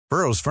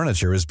Burrow's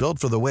furniture is built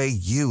for the way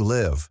you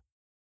live.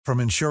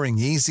 From ensuring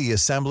easy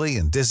assembly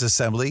and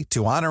disassembly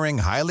to honoring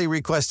highly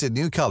requested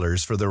new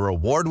colors for their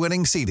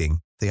award-winning seating,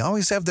 they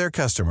always have their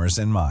customers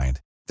in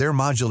mind. Their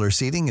modular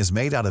seating is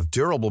made out of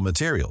durable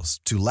materials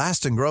to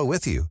last and grow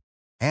with you.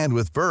 And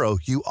with Burrow,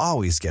 you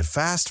always get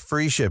fast,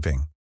 free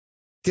shipping.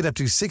 Get up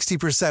to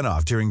 60%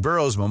 off during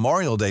Burrow's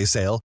Memorial Day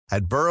sale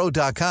at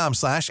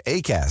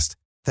burrow.com/ACAST.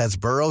 That's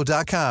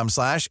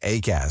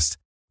burrow.com/ACAST.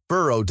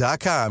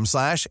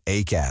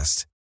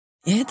 burrow.com/ACAST.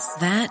 It's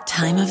that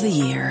time of the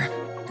year.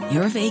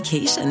 Your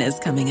vacation is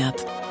coming up.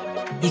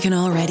 You can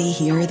already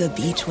hear the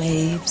beach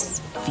waves,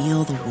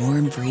 feel the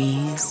warm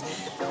breeze,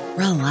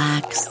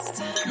 relax,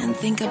 and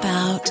think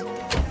about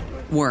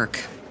work.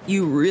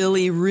 You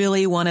really,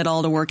 really want it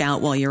all to work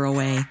out while you're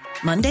away.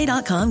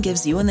 Monday.com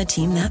gives you and the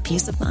team that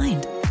peace of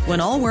mind.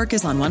 When all work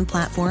is on one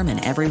platform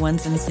and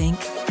everyone's in sync,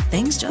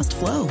 things just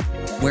flow.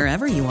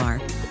 Wherever you are,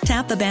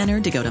 tap the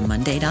banner to go to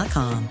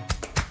Monday.com.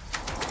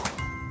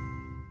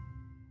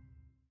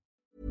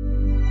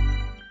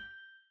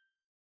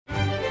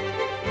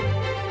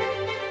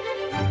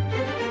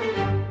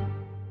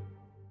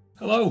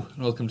 Hello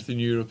and welcome to the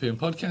New European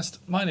Podcast.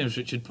 My name is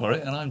Richard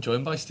Porritt and I'm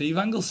joined by Steve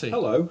Anglesey.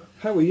 Hello,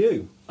 how are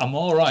you? I'm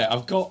all right.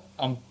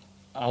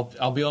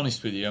 I'll be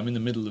honest with you. I'm in the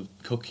middle of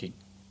cooking.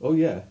 Oh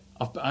yeah.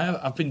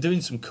 I've been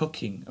doing some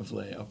cooking of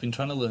late. I've been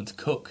trying to learn to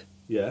cook.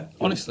 Yeah.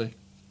 Honestly.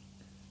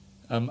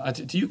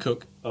 Do you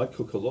cook? I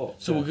cook a lot.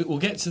 So we'll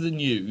get to the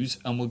news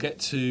and we'll get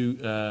to.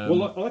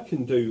 Well, I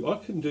can do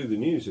the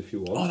news if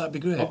you want. Oh, that'd be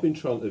great. I've been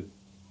trying to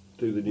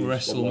do the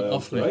news on my own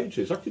for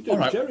ages. I could do it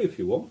with Jerry if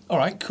you want. All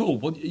right, cool.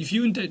 Well, if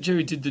you and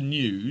Jerry did the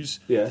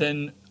news,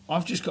 then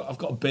I've got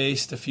to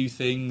baste a few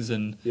things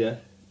and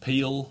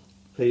peel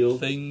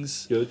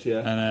things. Good, yeah.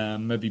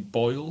 And maybe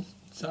boil.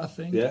 Is that a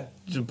thing? Yeah.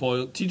 Do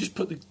you just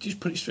put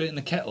it straight in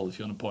the kettle if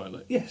you want to boil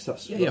it? Yes,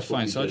 that's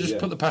fine. So I just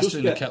put the pasta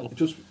in the kettle.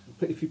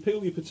 If you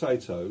peel your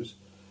potatoes,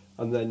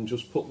 and then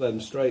just put them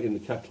straight in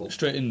the kettle.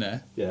 Straight in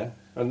there. Yeah,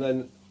 and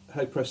then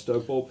hey presto,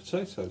 boiled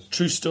potatoes.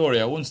 True story.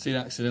 I once did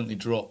accidentally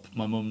drop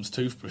my mum's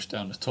toothbrush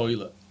down the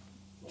toilet.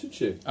 Did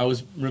you? I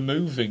was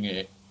removing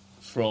it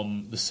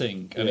from the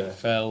sink and it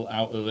fell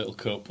out of a little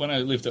cup. When I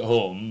lived at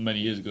home many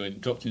years ago,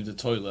 it dropped into the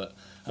toilet,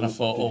 and I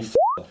thought,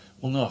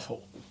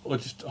 I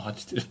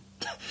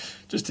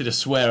just did a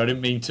swear. I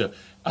didn't mean to.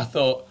 I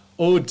thought,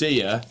 oh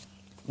dear,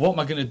 what am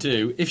I going to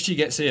do? If she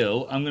gets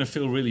ill, I'm going to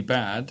feel really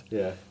bad.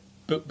 Yeah.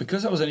 But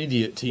because I was an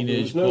idiot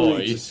teenage boy... There was no boy...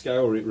 need to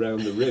scour it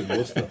round the rim,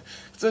 was there?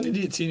 As an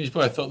idiot teenage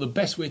boy, I thought the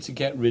best way to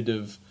get rid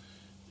of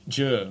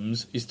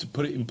germs is to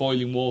put it in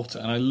boiling water,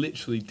 and I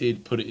literally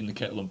did put it in the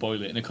kettle and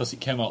boil it, and of course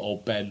it came out all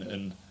bent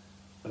and...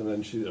 And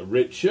then she said,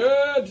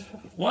 Richard!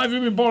 Why have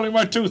you been boiling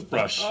my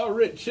toothbrush? Oh,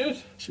 Richard!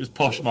 She was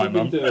posh, my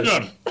mum.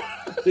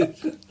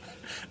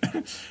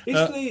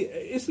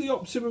 Is the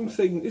optimum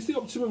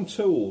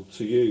tool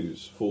to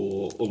use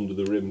for under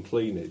the rim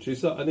cleanage?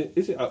 Is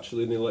it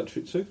actually an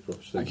electric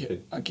toothbrush?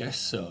 I guess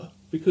so.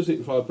 Because it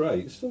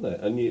vibrates, doesn't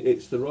it? And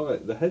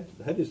the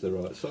head is the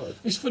right size.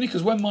 It's funny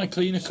because when my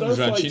cleaner comes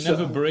around, she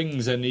never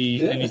brings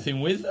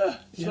anything with her.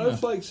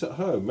 Snowflakes at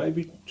home.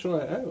 Maybe try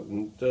it out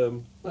and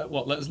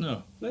let us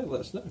know. Yeah,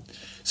 let us know.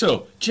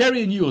 So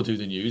Jerry and you will do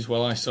the news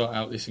while I sort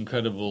out this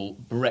incredible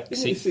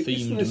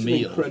Brexit-themed it's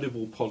meal. An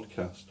incredible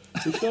podcast.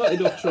 We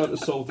started off trying to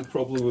solve the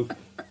problem of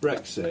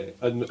Brexit,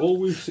 and all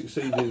we've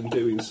succeeded in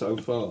doing so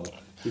far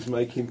is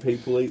making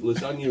people eat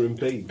lasagna and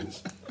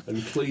beans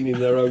and cleaning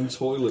their own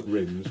toilet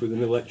rims with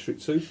an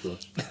electric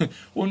toothbrush.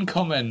 One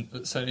comment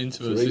that sent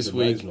into us this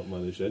week... May's not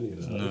managed any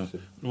of that. No.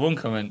 One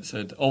comment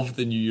said, of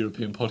the New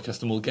European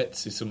Podcast, and we'll get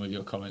to some of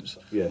your comments,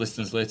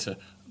 listeners, later,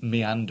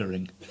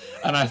 meandering.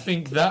 And I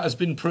think that has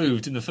been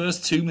proved in the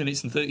first 2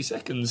 minutes and 30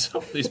 seconds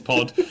of this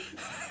pod.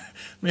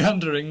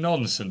 Meandering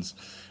nonsense.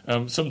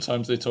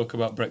 Sometimes they talk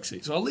about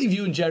Brexit. So I'll leave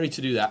you and Jerry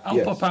to do that.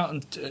 I'll pop out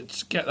and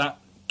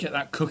get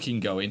that cooking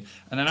going,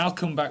 and then I'll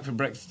come back for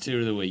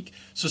Brexiteer of the Week.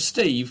 So,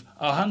 Steve,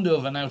 I'll hand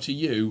over now to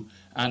you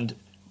and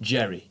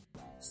Jerry.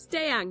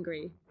 Stay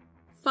angry.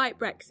 Fight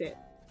Brexit.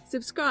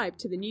 Subscribe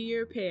to The New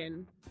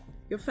European.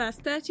 Your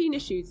first 13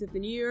 issues of The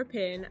New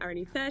European are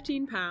only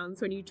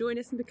 £13 when you join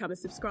us and become a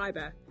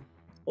subscriber.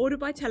 Order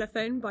by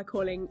telephone by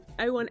calling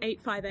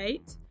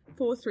 01858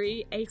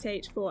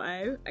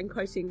 438840 and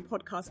quoting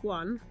Podcast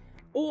 1,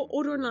 or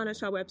order online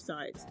at our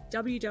website,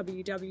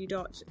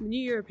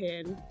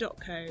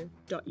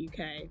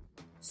 www.theneweuropean.co.uk.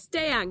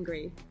 Stay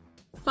angry.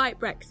 Fight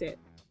Brexit.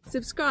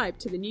 Subscribe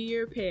to The New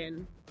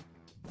European.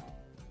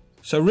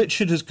 So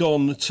Richard has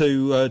gone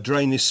to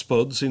drain his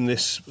spuds in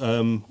this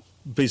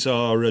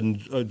bizarre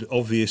and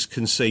obvious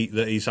conceit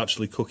that he's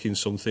actually cooking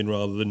something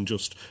rather than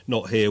just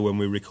not here when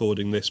we're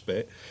recording this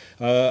bit.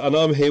 And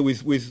I'm here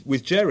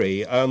with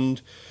Jerry,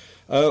 and...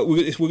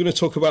 we're going to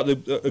talk about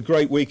a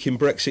great week in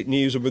Brexit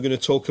news, and we're going to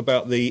talk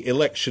about the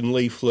election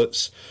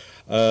leaflets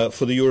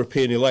for the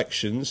European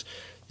elections.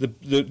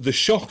 The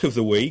shock of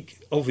the week,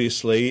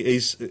 obviously,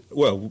 is,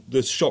 well,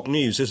 there's shock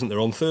news, isn't there?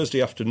 On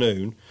Thursday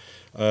afternoon,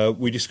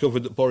 we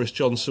discovered that Boris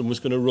Johnson was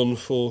going to run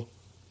for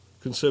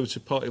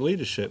Conservative Party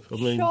leadership. I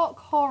mean, shock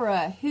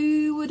horror.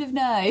 Who would have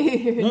known?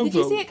 Did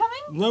you see it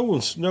coming? No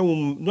one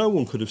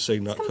could have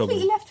seen that coming.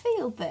 Completely left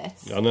field.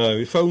 This. I know.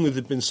 If only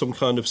there'd been some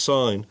kind of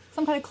sign,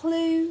 some kind of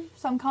clue,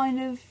 some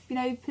kind of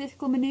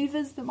political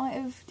manoeuvres that might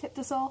have tipped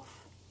us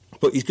off.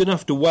 But he's going to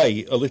have to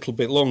wait a little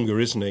bit longer,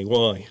 isn't he?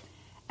 Why?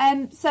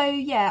 On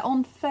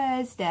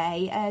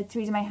Thursday,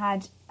 Theresa May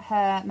had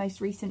her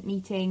most recent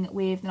meeting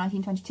with the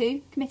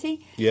 1922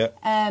 committee,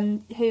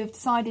 who have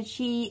decided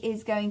she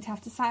is going to have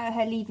to set out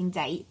her leaving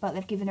date, but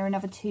they've given her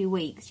another 2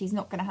 weeks. She's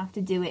not going to have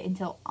to do it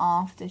until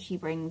after she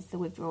brings the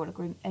withdrawal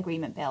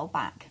agreement bill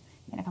back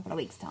in a couple of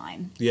weeks'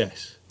 time.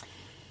 Yes.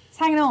 It's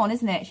hanging on,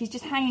 isn't it? She's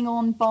just hanging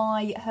on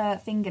by her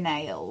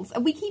fingernails.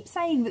 And we keep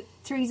saying that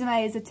Theresa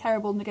May is a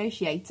terrible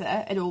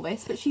negotiator in all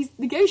this, but she's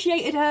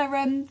negotiated her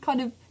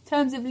kind of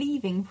terms of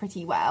leaving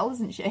pretty well,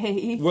 isn't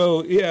she?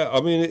 Well, yeah.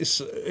 I mean,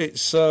 it's.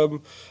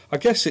 I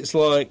guess it's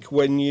like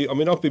when you. I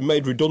mean, I've been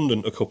made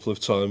redundant a couple of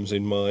times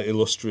in my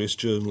illustrious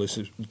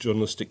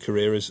journalistic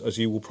career, as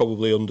you will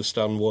probably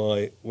understand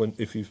why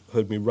if you've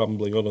heard me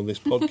rambling on this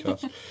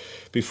podcast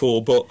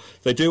before. But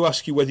they do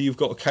ask you whether you've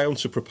got a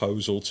counter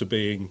proposal to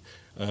being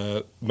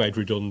made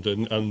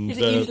redundant, and is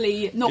it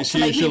usually not to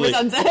make you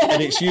redundant?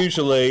 And it's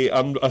usually,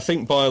 and I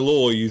think by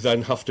law you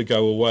then have to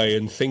go away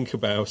and think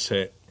about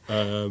it.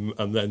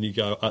 And then you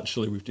go,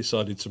 actually, we've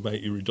decided to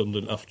make you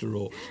redundant after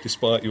all,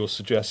 despite your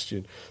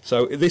suggestion.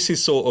 So this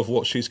is sort of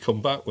what she's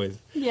come back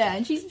with. Yeah,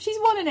 and she's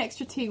won an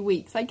extra 2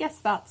 weeks. I guess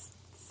that's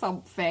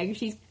something.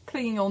 She's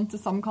clinging on to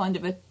some kind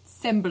of a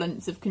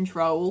semblance of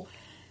control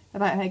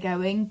about her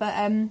going. But,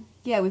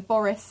 with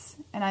Boris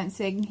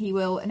announcing he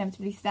will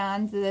inevitably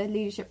stand, the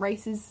leadership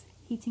race is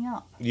heating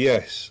up.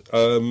 Yes.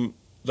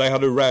 They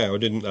had a row,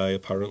 didn't they,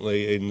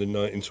 apparently, in the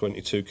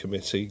 1922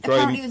 committee.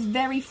 Apparently it was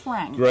very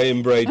frank.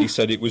 Graham Brady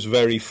said it was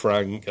very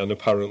frank, and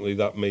apparently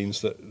that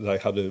means that they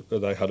had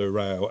a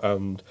row.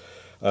 And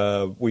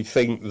we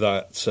think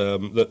that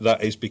that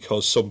is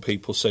because some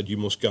people said, you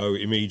must go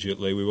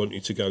immediately, we want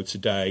you to go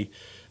today,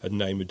 and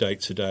name a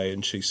date today.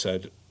 And she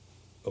said,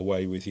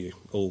 away with you,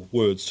 or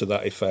words to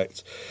that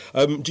effect.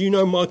 Do you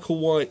know Michael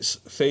White's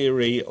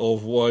theory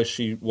of why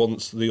she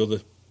wants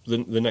the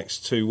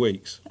next 2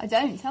 weeks? I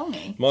don't, tell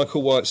me.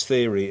 Michael White's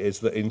theory is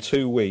that in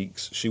 2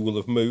 weeks she will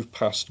have moved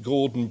past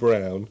Gordon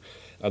Brown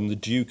and the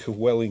Duke of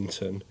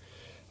Wellington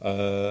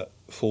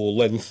for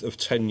length of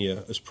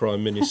tenure as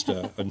Prime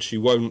Minister, and she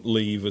won't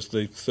leave as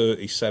the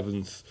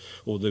 37th,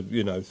 or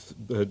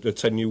her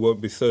tenure won't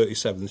be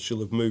 37th. She'll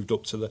have moved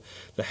up to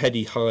the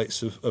heady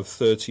heights of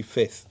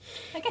 35th.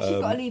 I guess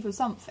you've got to leave with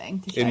something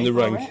to show in the for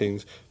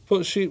rankings. It.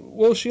 But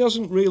she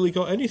hasn't really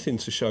got anything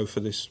to show for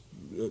this.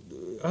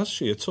 Has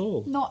she at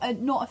all? Not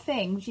a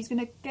thing. She's going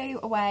to go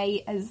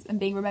away and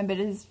being remembered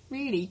as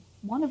really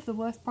one of the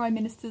worst prime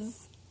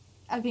ministers,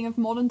 I think, of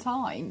modern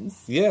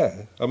times.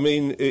 Yeah, I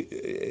mean,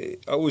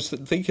 I was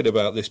thinking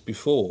about this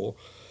before.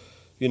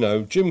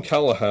 Jim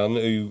Callaghan,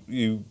 who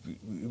you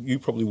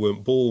probably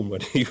weren't born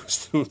when he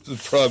was the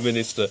Prime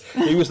Minister.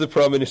 He was the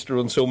Prime Minister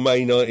until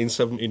May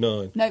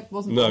 1979. No,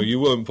 wasn't. No, born. You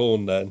weren't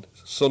born then.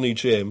 Sonny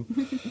Jim,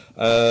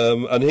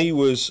 and he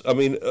was. I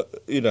mean,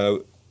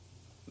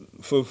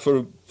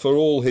 For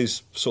all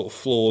his sort of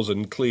flaws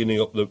and cleaning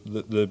up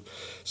the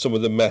some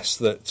of the mess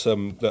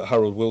that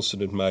Harold Wilson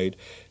had made,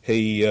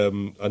 he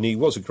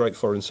was a great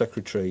Foreign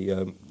Secretary,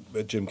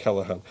 Jim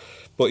Callaghan,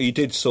 but he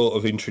did sort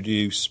of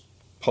introduce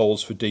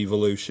polls for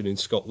devolution in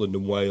Scotland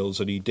and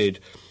Wales, and he did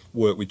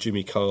work with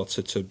Jimmy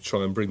Carter to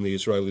try and bring the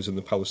Israelis and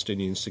the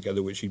Palestinians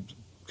together, which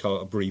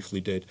Carter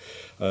briefly did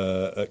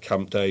at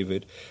Camp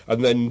David,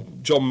 and then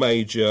John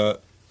Major,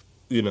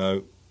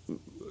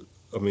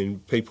 I mean,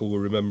 people will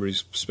remember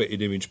his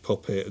spitting image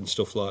puppet and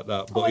stuff like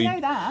that. But I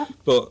know that.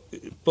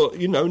 But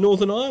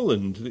Northern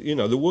Ireland,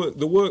 the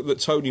work that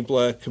Tony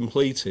Blair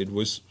completed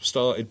was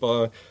started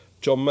by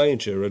John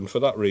Major, and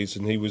for that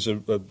reason he was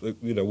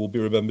will be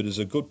remembered as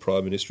a good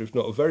Prime Minister, if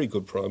not a very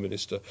good Prime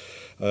Minister,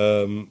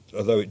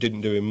 although it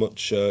didn't do him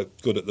much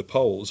good at the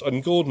polls.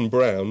 And Gordon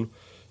Brown,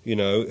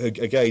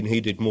 again, he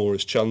did more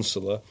as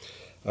Chancellor.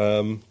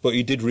 But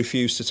he did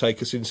refuse to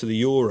take us into the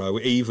Euro,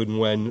 even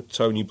when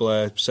Tony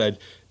Blair said,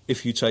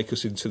 if you take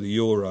us into the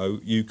Euro,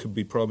 you can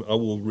be I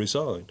will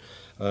resign,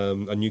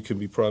 and you can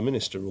be Prime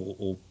Minister,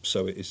 or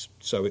so it is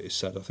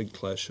said. I think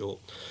Claire Short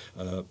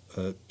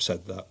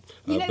said that,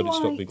 but it's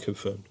not been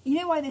confirmed. You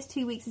know why this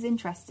 2 weeks is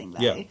interesting,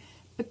 though? Yeah.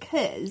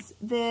 Because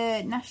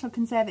the National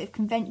Conservative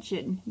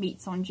Convention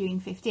meets on June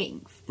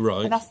 15th.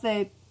 Right. And that's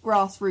the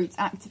grassroots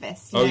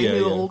activists,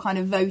 who are all kind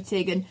of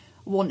voting and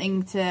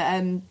wanting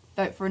to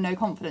vote for a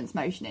no-confidence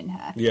motion in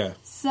her. Yeah.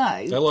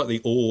 So they're like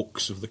the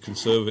orcs of the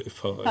Conservative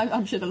Party.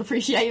 I'm sure they'll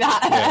appreciate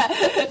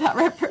that, that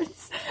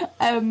reference.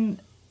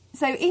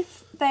 So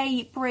if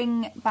they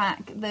bring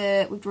back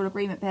the withdrawal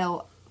agreement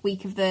bill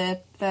week of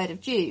the 3rd of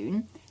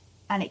June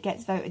and it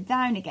gets voted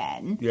down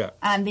again,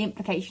 and the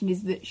implication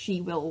is that she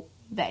will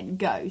then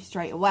go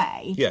straight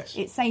away, yes,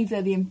 it saves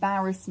her the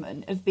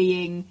embarrassment of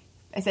being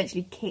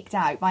essentially kicked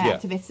out by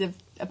activists of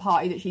a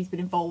party that she's been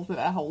involved with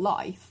her whole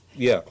life.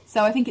 Yeah.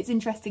 So I think it's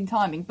interesting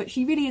timing, but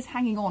she really is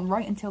hanging on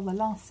right until the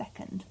last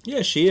second.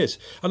 Yeah, she is.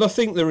 And I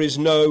think there is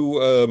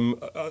no...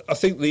 I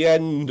think the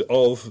end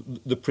of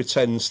the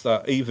pretence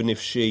that even if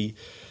she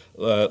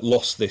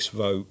lost this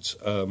vote,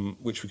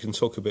 which we can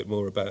talk a bit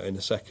more about in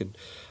a second,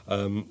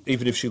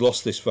 even if she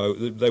lost this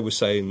vote, they were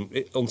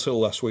saying, until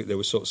last week, they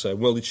were sort of saying,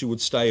 well, she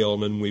would stay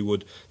on and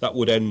that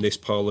would end this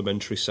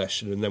parliamentary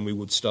session and then we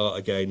would start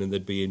again and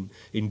there'd be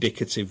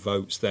indicative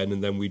votes then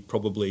and then we'd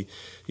probably,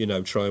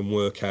 try and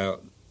work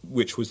out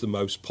which was the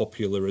most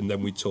popular, and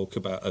then we talk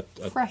about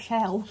a fresh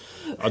hell.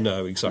 I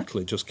know,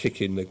 exactly, just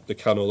kicking the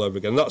can all over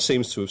again. That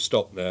seems to have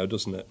stopped now,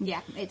 doesn't it?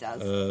 Yeah, it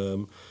does.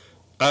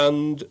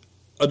 And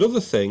another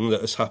thing that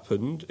has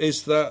happened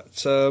is that,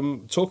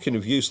 talking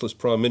of useless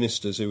prime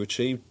ministers who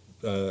achieved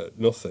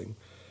nothing,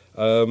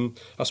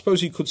 I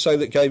suppose you could say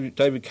that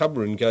David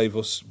Cameron gave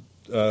us,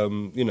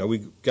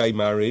 gay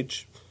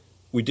marriage.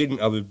 We didn't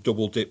have a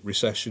double-dip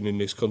recession in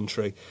this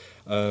country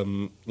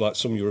like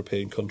some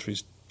European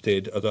countries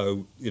did,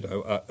 although,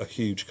 at a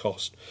huge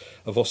cost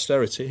of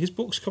austerity. His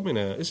book's coming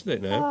out, isn't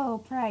it now? Oh,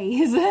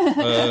 praise.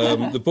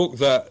 The book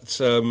that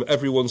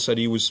everyone said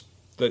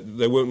that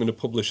they weren't going to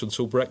publish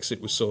until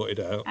Brexit was sorted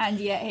out. And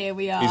yet here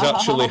we are. He's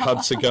actually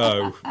had to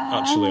go.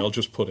 Actually, I'll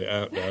just put it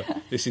out now.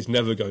 This is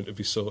never going to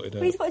be sorted out.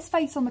 But he's got his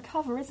face on the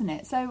cover, isn't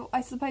it? So I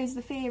suppose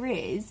the fear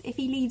is, if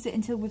he leaves it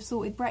until we've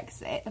sorted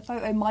Brexit, the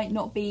photo might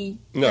not be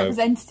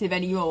representative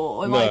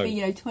anymore. It might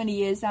be, 20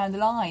 years down the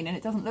line, and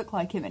it doesn't look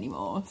like him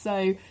anymore.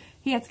 So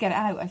he had to get it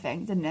out, I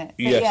think, didn't it?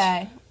 But yes.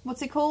 Yeah.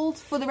 What's it called?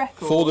 For the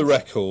Record. For the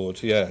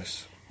Record,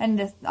 yes.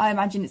 And I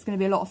imagine it's going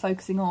to be a lot of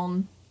focusing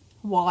on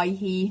why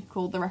he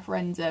called the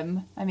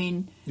referendum. I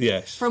mean,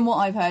 yes. From what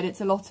I've heard,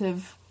 it's a lot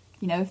of,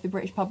 if the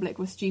British public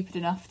was stupid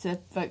enough to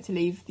vote to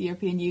leave the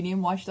European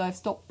Union, why should I have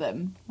stopped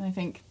them? And I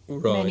think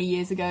many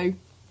years ago,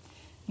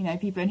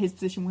 people in his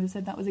position would have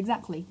said that was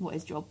exactly what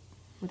his job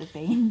would have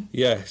been.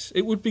 Yes,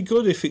 it would be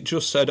good if it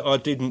just said, I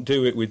didn't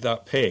do it with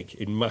that pig,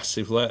 in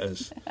massive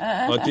letters.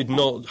 I did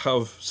not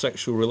have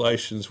sexual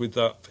relations with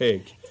that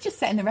pig. He's just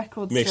setting the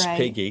record Miss straight.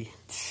 Piggy,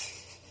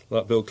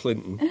 like Bill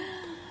Clinton.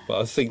 But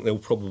I think there'll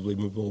probably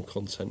be more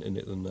content in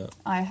it than that.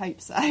 I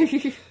hope so.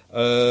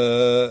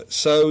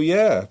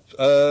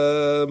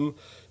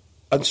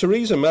 And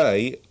Theresa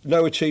May,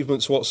 no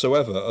achievements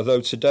whatsoever,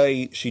 although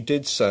today she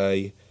did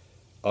say,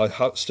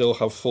 I still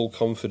have full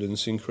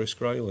confidence in Chris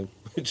Grayling,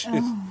 which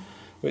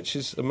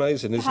is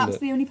amazing, isn't it? Perhaps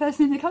the only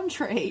person in the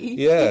country.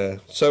 Yeah.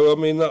 So, I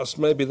mean, that's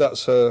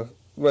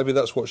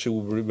what she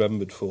will be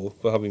remembered for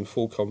having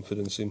full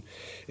confidence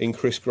in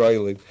Chris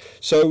Grayling.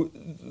 So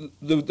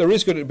there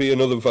is going to be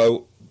another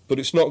vote, but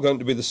it's not going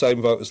to be the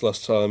same vote as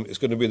last time. It's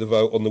going to be the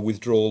vote on the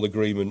withdrawal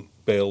agreement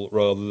bill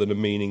rather than a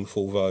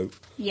meaningful vote.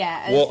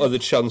 Yeah. What are the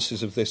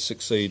chances of this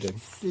succeeding?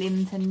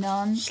 Slim to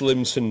none.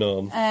 Slim to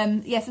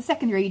none. Yes, a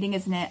second reading,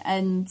 isn't it?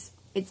 And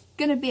it's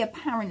going to be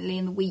apparently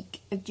in the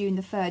week of June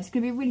the 3rd. It's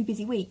going to be a really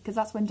busy week because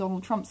that's when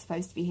Donald Trump's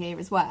supposed to be here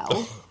as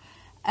well.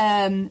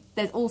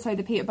 There's also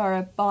the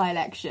Peterborough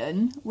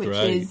by-election, which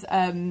is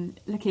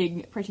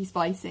looking pretty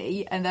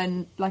spicy. And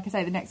then, like I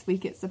say, the next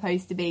week it's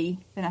supposed to be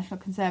the National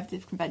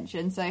Conservative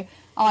Convention. So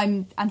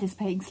I'm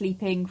anticipating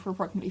sleeping for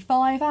approximately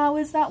 5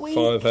 hours that week.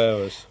 5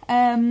 hours.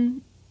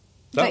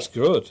 That's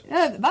good.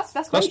 That's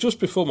great. That's just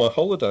before my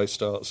holiday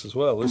starts as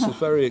well. This is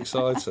very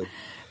exciting.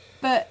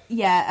 But,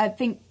 yeah, I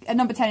think a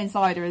Number 10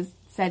 insider has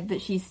said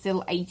that she's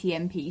still 80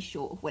 MPs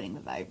short of winning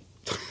the vote.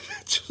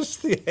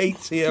 Just the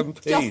 80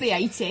 MPs. Just the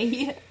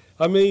 80.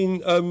 I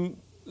mean,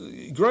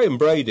 Graham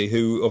Brady,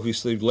 who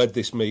obviously led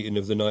this meeting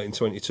of the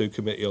 1922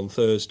 committee on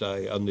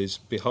Thursday and is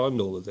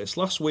behind all of this,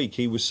 last week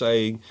he was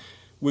saying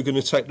we're going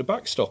to take the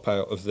backstop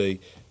out of the,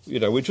 we're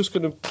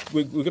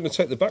going to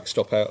take the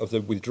backstop out of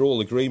the withdrawal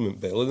agreement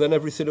bill, and then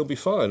everything will be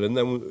fine, and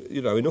then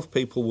enough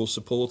people will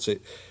support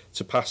it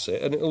to pass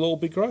it, and it'll all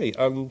be great,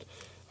 and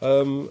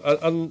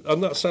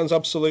that sounds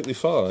absolutely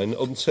fine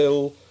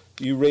until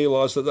you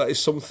realise that is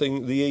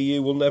something the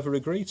EU will never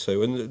agree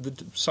to.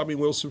 And Sammy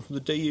Wilson from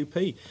the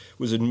DUP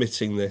was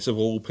admitting this, of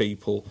all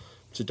people,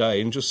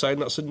 today, and just saying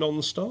that's a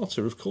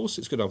non-starter. Of course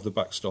it's going to have the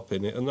backstop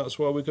in it, and that's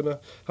why we're going to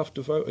have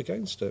to vote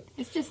against it.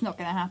 It's just not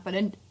going to happen.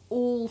 And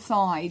all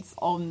sides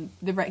on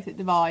the Brexit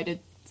divide are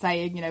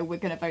saying, we're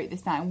going to vote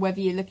this down.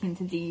 Whether you're looking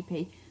to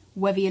DUP,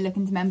 whether you're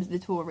looking to members of the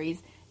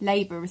Tories,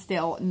 Labour are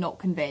still not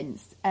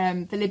convinced.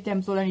 The Lib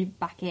Dems will only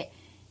back it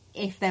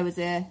if there was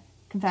a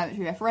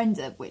confirmatory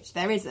referendum, which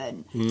there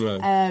isn't.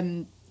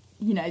 No.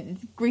 The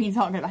Greens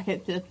aren't going to back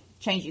it. The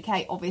Change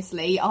UK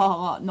obviously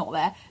are not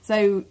there.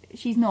 So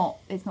it's not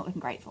looking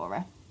great for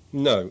her.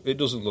 No, it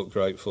doesn't look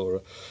great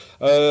for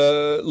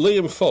her.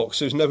 Liam Fox,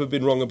 who's never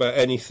been wrong about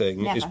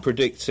anything, is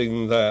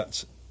predicting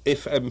that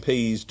if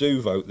MPs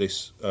do vote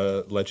this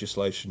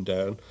legislation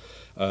down,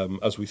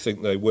 as we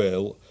think they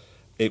will,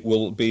 it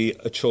will be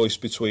a choice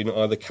between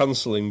either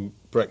cancelling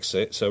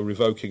Brexit, so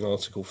revoking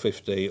Article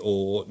 50,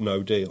 or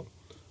no deal.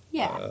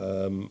 Yeah.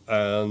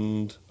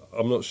 And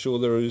I'm not sure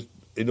there is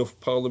enough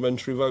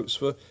parliamentary votes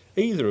for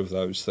either of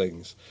those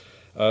things.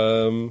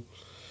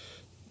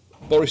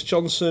 Boris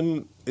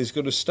Johnson is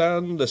going to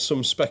stand. There's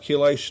some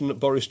speculation that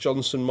Boris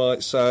Johnson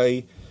might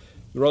say,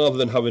 rather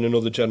than having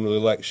another general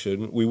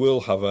election, we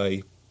will have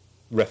a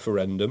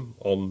referendum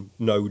on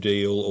no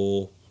deal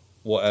or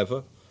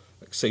whatever.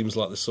 It seems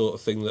like the sort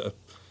of thing that a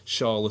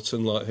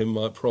charlatan like him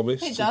might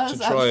promise. It does,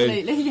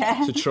 absolutely,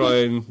 yeah. To try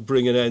and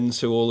bring an end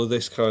to all of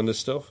this kind of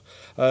stuff.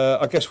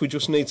 I guess we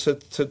just need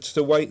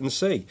to wait and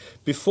see.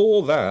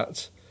 Before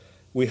that,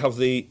 we have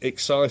the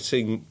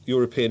exciting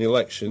European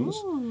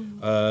elections,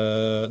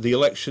 the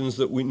elections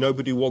that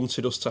nobody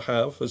wanted us to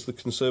have, as the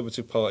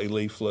Conservative Party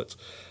leaflet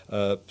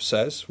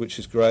says, which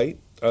is great.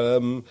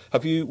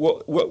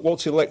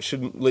 What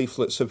election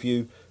leaflets have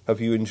you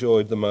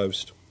enjoyed the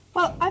most?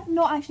 Well, I've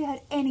not actually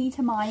had any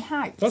to my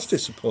house. That's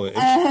disappointing.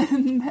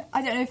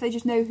 I don't know if they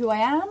just know who I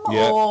am,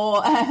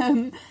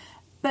 or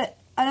but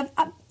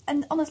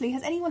and honestly,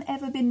 has anyone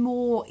ever been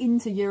more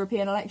into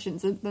European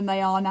elections than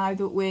they are now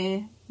that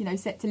we're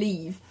set to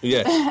leave?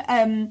 Yes.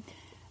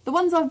 The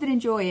ones I've been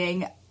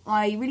enjoying,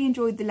 I really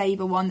enjoyed the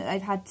Labour one that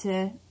they've had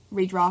to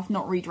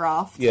not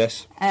redraft.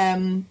 Yes.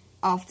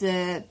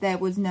 After there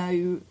was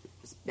no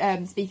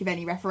speak of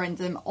any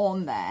referendum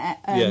on there.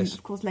 Yes.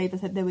 Of course, Labour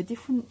said there were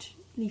different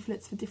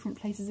leaflets for different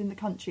places in the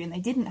country and they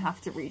didn't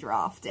have to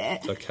redraft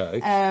it.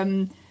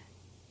 Okay.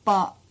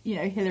 But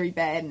Hilary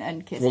Benn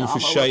and Keir one Starmer for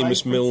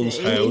Seamus Milne's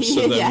house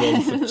and then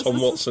one for Tom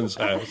Watson's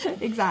house.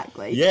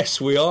 Exactly. Yes,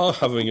 we are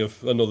having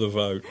another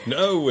vote.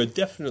 No, we're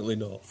definitely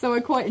not. So I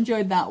quite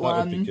enjoyed that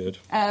one. That would be good.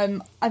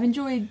 I've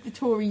enjoyed the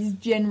Tories'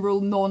 general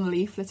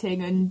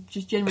non-leafleting and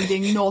just generally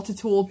being not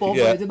at all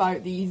bothered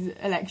about these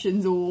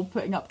elections or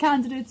putting up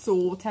candidates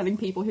or telling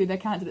people who their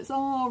candidates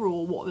are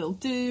or what they'll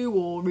do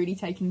or really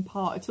taking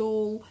part at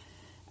all.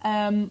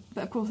 But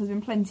of course there's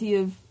been plenty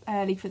of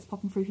leaflets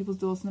popping through people's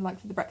doors and the like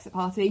for the Brexit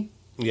Party.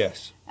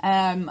 Yes.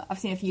 I've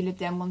seen a few Lib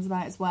Dem ones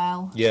about as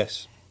well.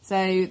 Yes. So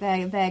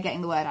they're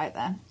getting the word out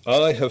there.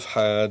 I have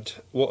had...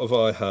 What have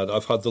I had?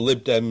 I've had the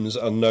Lib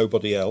Dems and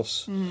nobody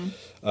else.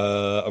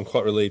 I'm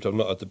quite relieved I've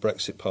not had the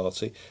Brexit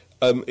Party.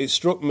 It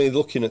struck me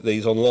looking at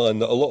these online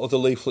that a lot of the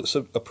leaflets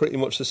are pretty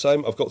much the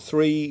same. I've got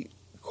 3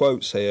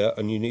 quotes here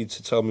and you need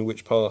to tell me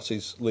which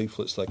party's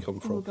leaflets they come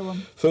from. Go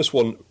on. First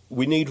one,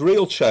 we need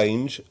real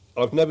change.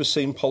 I've never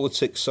seen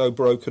politics so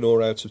broken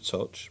or out of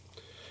touch.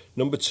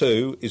 Number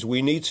 2 is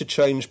we need to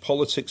change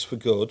politics for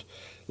good.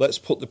 Let's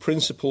put the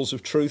principles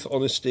of truth,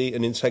 honesty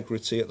and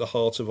integrity at the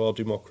heart of our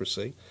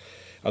democracy.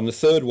 And the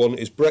third one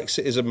is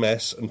Brexit is a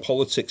mess and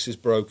politics is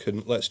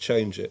broken. Let's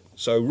change it.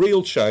 So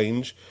real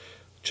change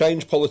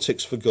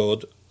politics for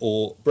good,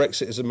 or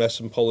Brexit is a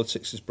mess and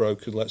politics is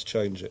broken. Let's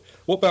change it.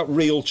 What about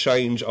real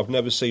change? I've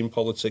never seen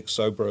politics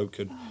so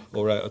broken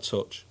or out of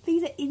touch.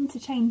 These are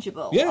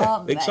interchangeable, yeah,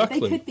 aren't they? Exactly.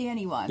 They could be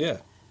anyone. Yeah.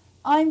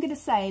 I'm going to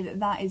say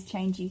that is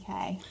Change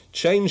UK.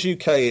 Change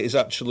UK is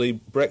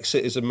actually Brexit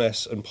is a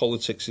mess and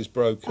politics is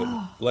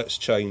broken. Let's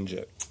change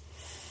it.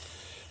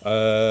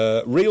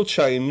 Real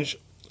change,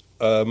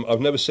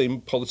 I've never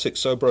seen politics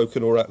so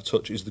broken or out of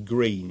touch, is the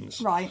Greens.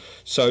 Right.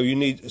 So we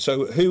need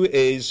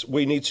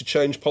to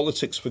change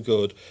politics for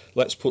good.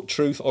 Let's put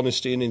truth,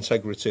 honesty and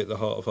integrity at the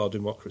heart of our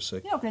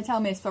democracy. You're not going to tell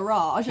me it's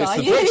Farage, it's are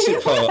the you?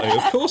 Brexit Party,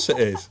 of course it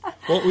is.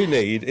 What we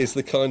need is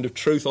the kind of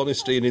truth,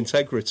 honesty and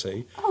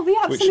integrity. Oh, the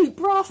absolute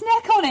brass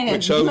neck on it.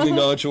 Which only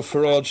Nigel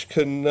Farage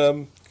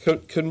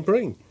can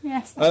bring.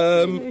 Yes,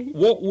 absolutely.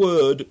 What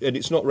word, and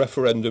it's not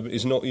referendum,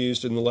 is not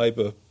used in the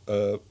Labour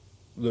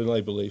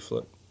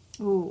leaflet?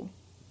 Ooh.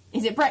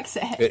 Is it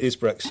Brexit? It is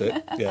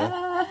Brexit,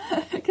 yeah.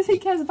 Because who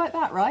cares about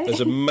that, right?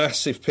 There's a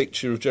massive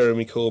picture of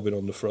Jeremy Corbyn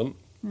on the front.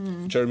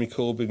 Jeremy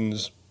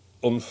Corbyn's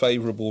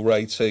unfavourable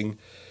rating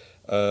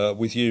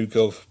with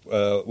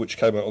YouGov, which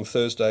came out on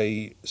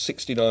Thursday,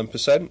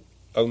 69%.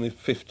 Only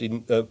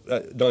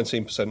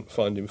 19%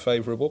 find him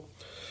favourable.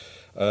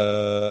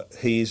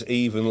 He's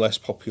even less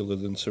popular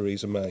than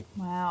Theresa May.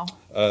 Wow.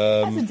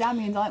 That's a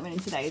damning indictment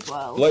in today's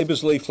world.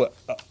 Labour's leaflet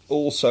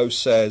also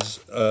says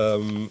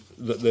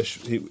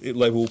that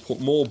Labour will put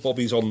more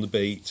bobbies on the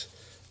beat,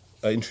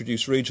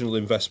 introduce regional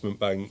investment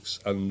banks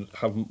and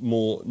have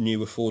more new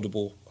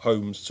affordable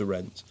homes to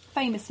rent.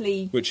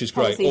 Famously, which is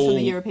great. Policies from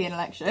the European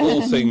election.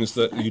 All things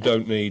that you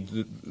don't need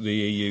the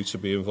EU to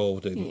be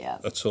involved in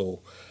at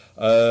all.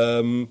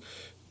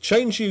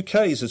 Change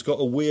UK's has got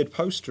a weird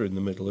poster in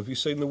the middle. Have you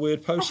seen the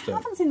weird poster? I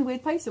haven't seen the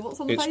weird poster.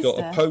 What's on the poster? It's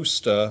got a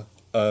poster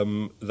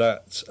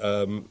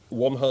that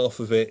one half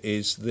of it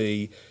is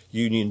the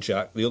Union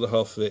Jack, the other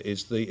half of it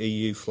is the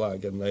EU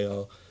flag, and they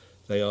are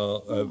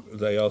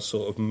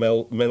sort of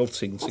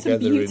melting what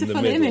together in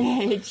the middle.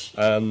 Image.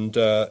 And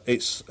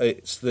it's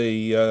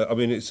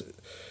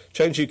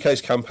Change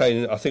UK's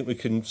campaign, I think we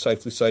can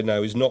safely say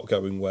now, is not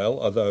going well,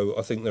 although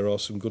I think there are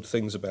some good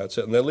things about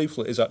it. And their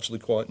leaflet is actually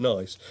quite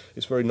nice.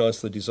 It's very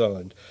nicely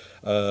designed,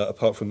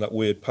 apart from that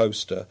weird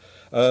poster.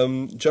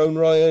 Joan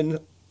Ryan,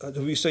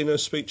 have you seen her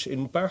speech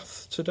in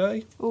Bath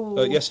today?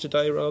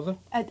 Yesterday, rather?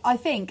 I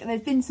think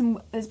there's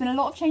been a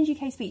lot of Change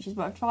UK speeches,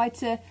 but I've tried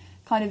to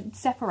kind of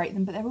separate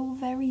them, but they're all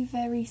very,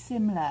 very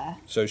similar.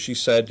 So she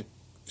said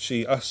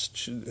she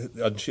asked,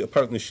 and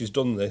apparently she's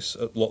done this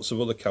at lots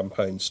of other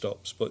campaign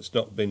stops, but it's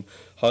not been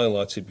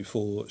highlighted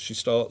before. She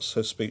starts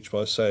her speech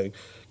by saying,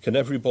 "Can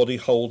everybody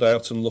hold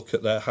out and look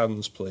at their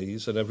hands,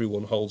 please?" And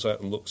everyone holds out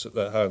and looks at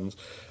their hands.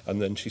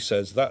 And then she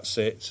says, "That's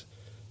it.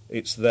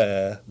 It's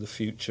there. The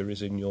future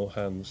is in your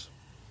hands."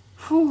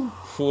 Whew.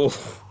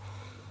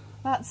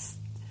 That's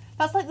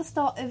like the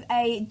start of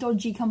a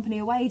dodgy company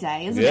away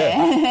day, isn't it?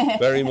 Yeah,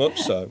 very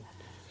much so.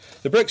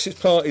 The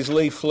Brexit Party's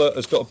leaflet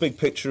has got a big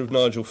picture of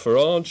Nigel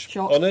Farage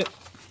on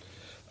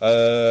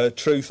it.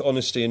 Truth,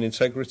 honesty and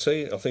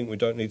integrity. I think we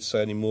don't need to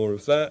say any more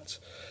of that.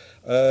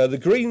 The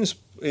Greens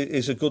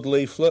is a good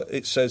leaflet.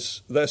 It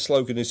says their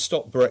slogan is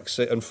 "Stop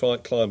Brexit and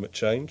Fight Climate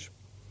Change."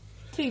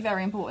 Two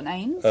very important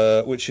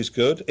aims. Which is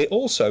good. It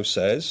also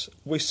says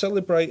we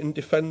celebrate and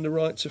defend the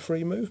right to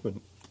free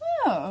movement.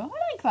 Oh,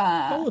 I like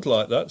that. I would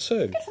like that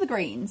too. Good for the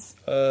Greens.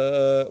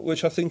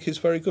 Which I think is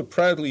very good.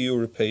 Proudly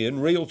European,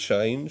 real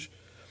change.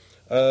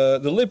 The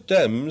Lib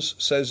Dems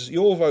says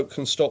your vote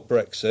can stop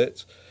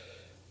Brexit.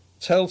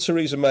 Tell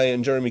Theresa May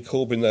and Jeremy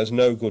Corbyn there's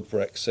no good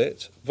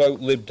Brexit.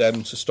 Vote Lib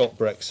Dem to stop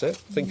Brexit.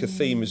 I think a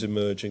theme is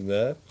emerging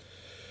there.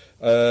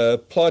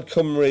 Plaid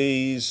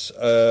Cymru's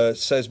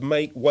says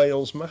make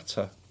Wales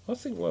matter. I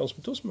think Wales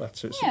does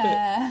matter.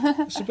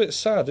 It's a bit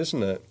sad,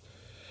 isn't it?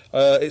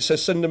 It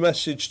says send a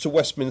message to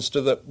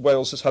Westminster that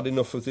Wales has had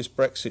enough of this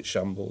Brexit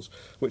shambles,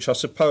 which I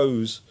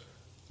suppose,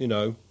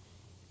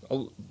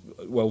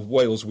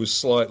 Wales was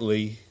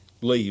slightly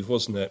leave,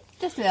 wasn't it?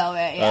 Just a little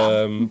bit,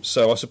 yeah.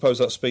 So I suppose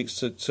that speaks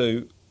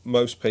to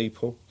most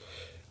people.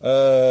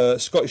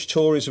 Scottish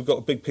Tories have got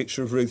a big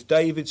picture of Ruth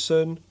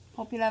Davidson.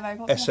 Popular, very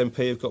popular.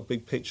 SNP have got a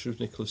big picture of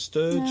Nicola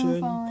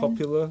Sturgeon.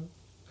 Popular.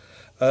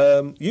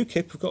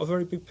 UKIP have got a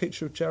very big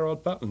picture of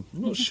Gerard Batten.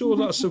 I'm not sure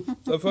that's a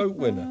vote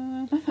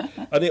winner.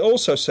 And it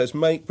also says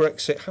make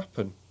Brexit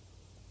happen,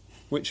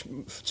 which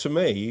to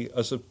me,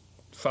 as a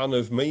fan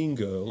of Mean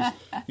Girls,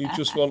 you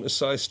just want to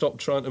say stop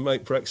trying to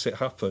make Brexit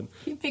happen.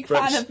 You're a big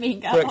fan of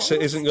Mean Girls.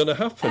 Brexit isn't going to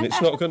happen.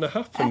 It's not going to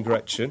happen,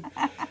 Gretchen.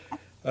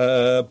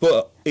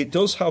 But it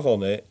does have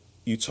on it,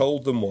 you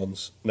told them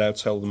once, now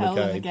tell them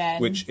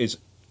again, which is,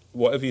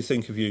 whatever you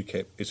think of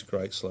UKIP, it's a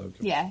great slogan.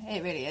 Yeah,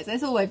 it really is.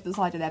 It's all over the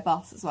side of their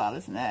bus as well,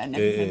 isn't it? And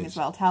everything as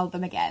well. Tell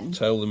them again.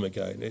 Tell them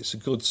again. It's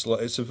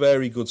a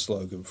very good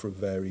slogan for a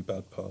very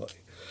bad party.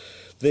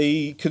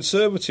 The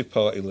Conservative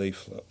Party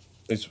leaflet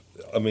is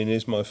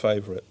my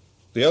favourite.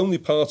 The only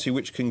party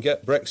which can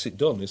get Brexit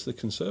done is the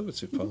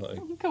Conservative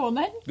Party. Go on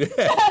then.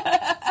 Yeah.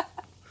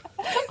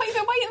 What have you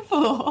been waiting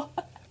for?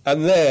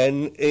 And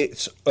then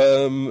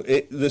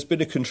there's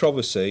been a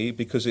controversy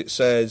because it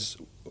says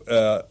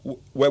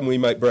when we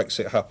make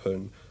Brexit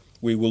happen,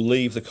 we will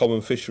leave the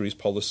common fisheries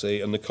policy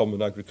and the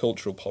common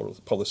agricultural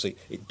policy.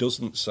 It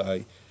doesn't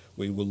say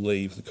we will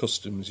leave the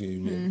customs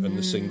union and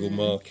the single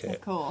market.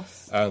 Of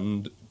course.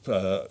 And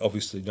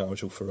obviously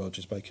Nigel Farage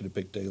is making a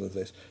big deal of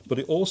this. But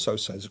it also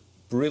says,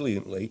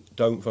 brilliantly,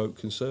 don't vote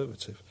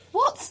Conservative.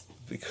 What?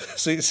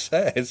 Because it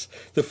says,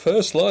 the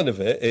first line of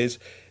it is,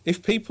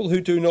 if people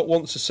who do not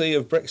want to see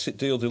a Brexit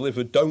deal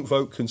delivered don't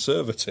vote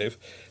Conservative,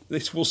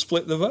 this will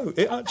split the vote.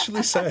 It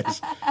actually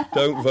says,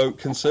 don't vote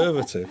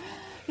Conservative.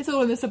 It's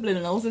all in the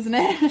subliminals, isn't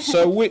it?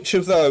 So which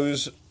of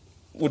those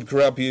would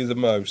grab you the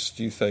most,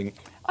 do you think?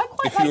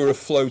 If you were a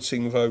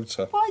floating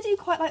voter. Well, I do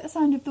quite like the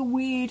sound of the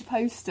weird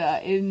poster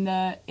in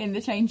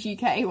the Change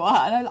UK one.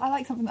 I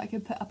like something that I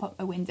could put up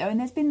a window. And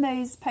there's been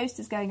those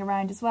posters going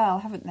around as well,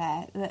 haven't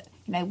there?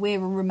 That,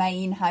 we're a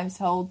Remain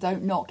household,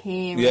 don't knock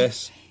here.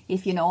 Yes.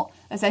 If you're not,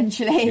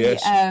 essentially.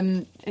 Yes.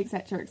 Et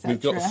cetera, et cetera.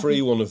 We've got a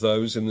free one of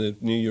those in the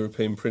New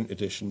European Print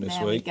Edition this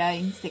week. There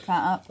we go. Stick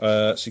that up.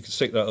 So you can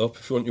stick that up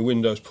if you want your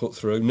windows put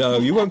through. No,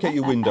 you won't get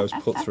your windows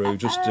put through.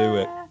 Just do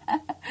it.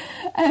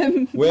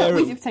 We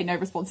have to take no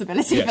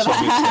responsibility for that.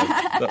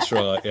 Obviously. That's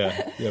right,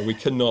 yeah. We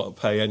cannot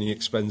pay any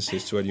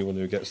expenses to anyone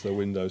who gets their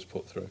windows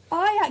put through.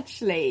 I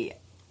actually,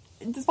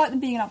 despite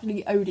them being an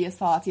absolutely odious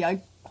party,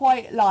 I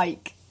quite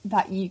like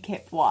that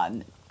UKIP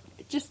one.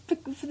 Just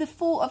for the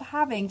thought of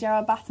having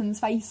Gerard Batten's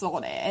face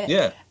on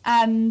it,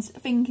 and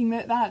thinking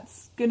that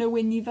that's going to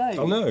win you votes.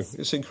 I know,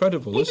 it's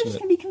incredible, isn't it? People just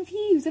can be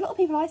confused. A lot of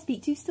people I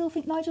speak to still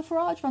think Nigel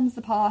Farage runs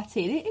the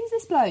party. Who's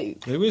this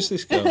bloke? Who is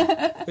this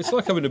guy? It's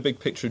like having a big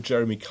picture of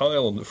Jeremy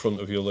Kyle on the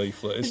front of your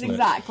leaflet, isn't it?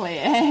 Exactly.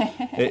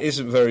 It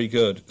isn't very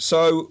good.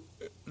 So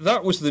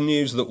that was the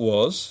news that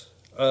was.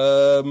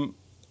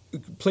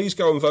 Please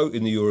go and vote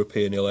in the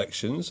European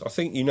elections. I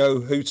think you know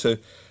who to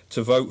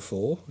vote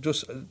for.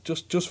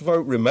 Just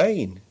vote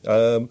Remain.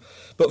 But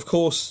of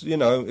course,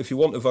 if you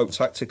want to vote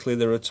tactically,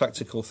 there are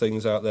tactical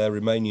things out there.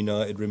 Remain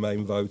United,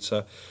 Remain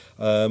Voter.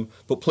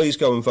 But please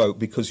go and vote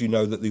because you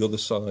know that the other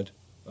side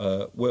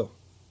will.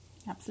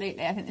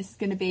 Absolutely. I think this is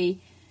going to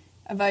be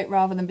a vote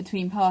rather than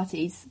between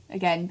parties.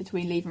 Again,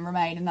 between Leave and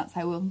Remain, and that's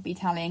how we'll be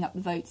tallying up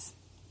the votes.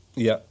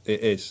 Yeah, it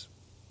is.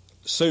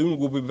 Soon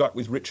we'll be back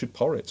with Richard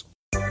Porritt.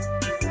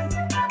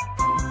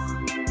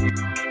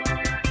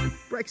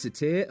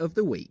 Brexiteer of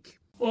the Week.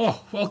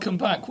 Oh, welcome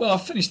back. Well,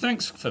 I've finished.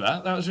 Thanks for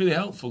that. That was really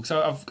helpful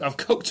because I've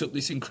cooked up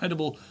this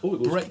incredible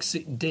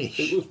Brexit dish.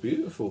 It was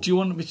beautiful. Do you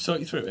want me to talk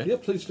you through it? Yeah,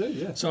 please do,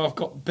 yeah. So I've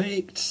got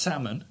baked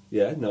salmon.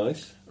 Yeah,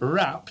 nice.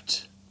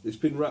 Wrapped. It's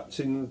been wrapped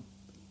in...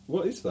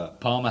 What is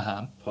that? Parma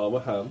ham.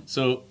 Parma ham.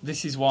 So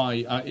this is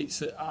why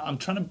I'm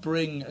trying to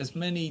bring as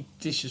many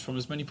dishes from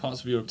as many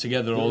parts of Europe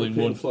together all in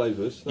one.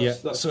 flavours.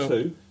 That's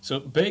two. So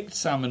baked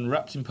salmon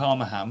wrapped in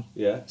Parma ham.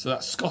 Yeah. So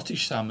that's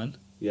Scottish salmon.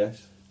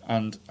 Yes.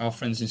 And our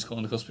friends in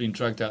Scotland, of course, being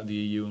dragged out of the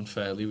EU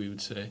unfairly, we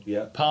would say.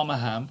 Yeah. Parma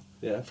ham.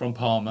 Yeah. From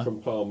Parma.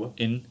 From Parma.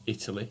 In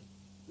Italy.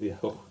 Yeah.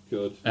 Oh,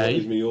 good. Eh?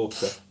 In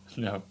Mallorca.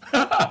 No.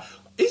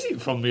 Is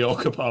it from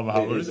Mallorca, Parma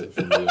ham, or is it?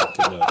 From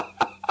Mallorca, no.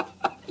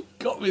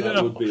 Got me that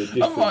there. Would be a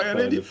different kind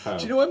of ham.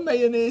 Do you know where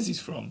mayonnaise is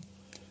from?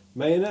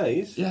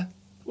 Mayonnaise? Yeah.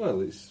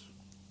 Well, I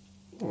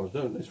don't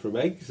know. It's from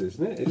eggs,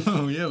 isn't it?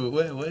 Oh, yeah, but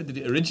where did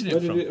it originate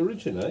from? Where did it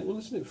originate? Well,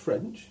 isn't it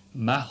French?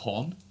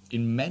 Mahon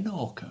in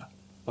Menorca.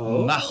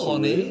 Oh,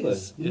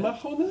 Mahonnaise. Really? Yeah.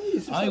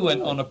 Mahonnaise? I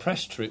went on a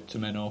press trip to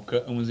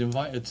Menorca and was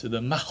invited to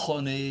the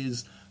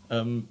Mahonnaise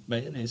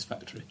mayonnaise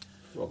factory.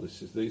 Well,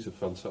 these are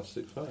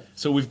fantastic facts.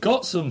 So we've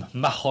got some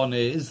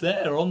Mahonnaise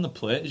there on the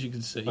plate, as you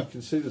can see. I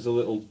can see there's a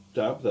little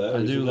dab there.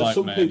 I do like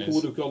some mayonnaise. People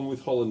would have gone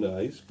with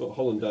hollandaise, but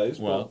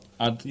hollandaise. Well,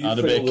 add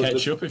a bit of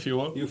ketchup if you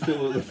want. You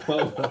feel that the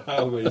Parma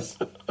ham is...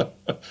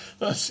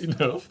 That's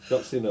enough.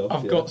 That's enough,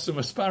 I've got some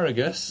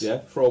asparagus. Yeah,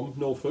 from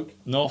Norfolk.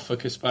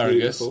 Norfolk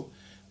asparagus. Beautiful.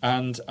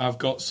 And I've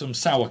got some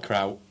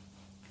sauerkraut.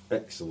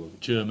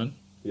 Excellent. German.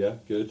 Yeah,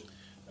 good.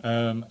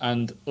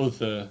 And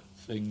other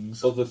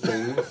things. Other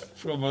things.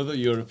 From other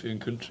European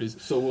countries.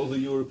 So other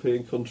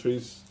European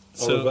countries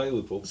are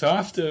available. So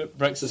after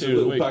Brexit There's a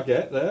little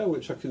baguette there,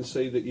 which I can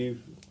see that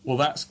you've... Well,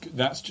 that's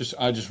just...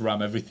 I just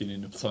ram everything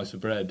in a slice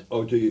of bread.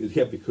 Oh, do you?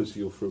 Yeah, because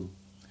you're from...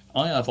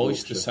 I have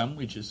oyster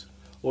sandwiches.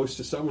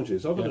 Oyster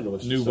sandwiches. I've had an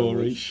oyster Nouveau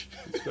sandwich. riche.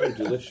 It's very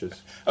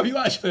delicious. Have you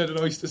actually had an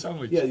oyster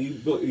sandwich? Yeah,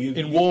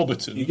 in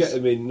Warburton's. You get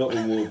them in, not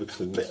in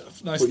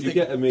Warburton's, nice but you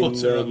get them in.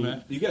 Butter on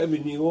there. You get them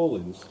in New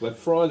Orleans. They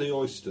fry the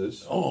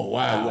oysters. Oh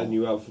wow! And then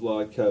you have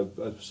like a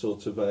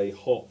sort of a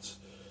hot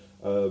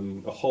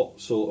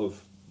sort of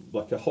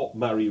like a hot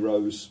Mary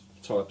Rose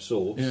type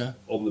sauce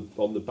on the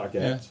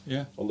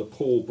baguette, on the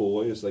poor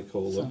boy as they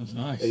call them. Sounds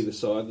nice. Either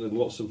side, and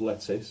lots of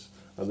lettuce.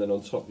 And then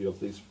on top you have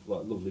these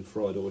like lovely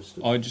fried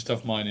oysters. I just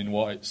have mine in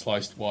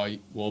sliced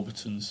white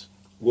Warburtons.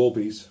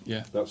 Warbies.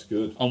 Yeah, that's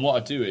good. And what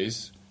I do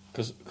is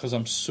because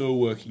I'm so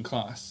working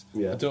class.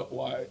 Yeah.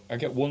 I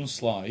get one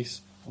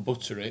slice, I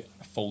butter it,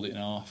 I fold it in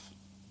half.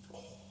 Oh,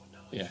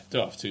 nice. Yeah,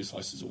 don't have two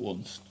slices at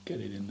once. Get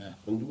it in there.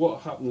 And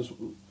what happens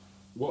to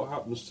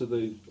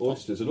the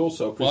oysters? And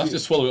also, I have to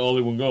swallow it all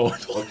in one go.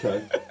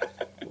 Okay.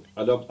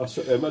 And I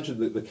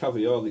imagine that the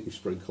caviar that you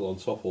sprinkle on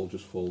top all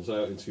just falls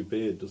out into your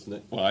beard, doesn't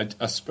it? Well,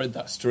 I spread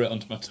that straight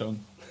onto my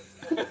tongue.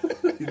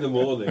 In the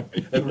morning,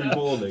 every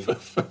morning.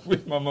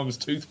 With my mum's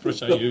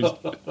toothbrush I use.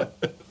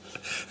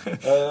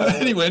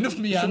 Anyway, enough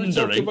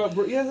meandering.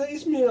 That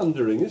is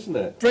meandering, isn't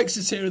it?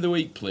 Brexiteer of the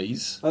week,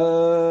 please.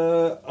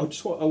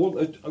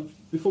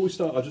 Before we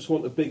start, I just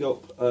want to big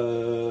up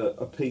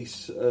a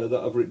piece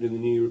that I've written in the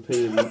New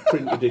European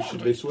print edition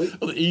this week.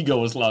 Well, the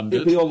ego has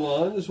landed. It'll be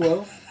online as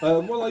well.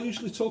 I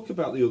usually talk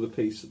about the other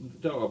piece,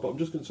 don't I? But I'm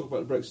just going to talk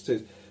about the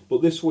Brexiteers.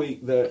 But this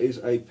week there is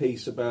a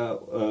piece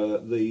about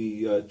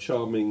the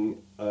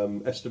charming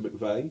Esther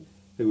McVey,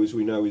 who, as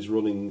we know, is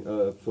running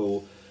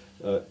to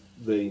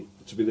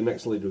be the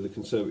next leader of the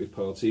Conservative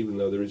Party, even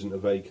though there isn't a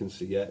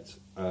vacancy yet.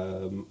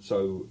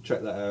 So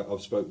check that out.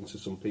 I've spoken to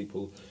some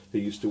people who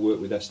used to work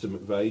with Esther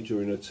McVey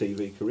during her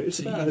TV career. It's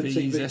about her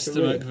TV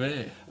Esther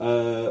career.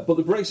 McVey. But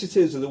the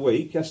Brexiteers of the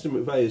week, Esther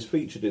McVey is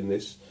featured in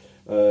this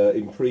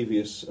in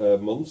previous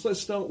months. Let's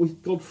start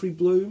with Godfrey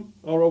Bloom,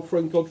 our old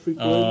friend Godfrey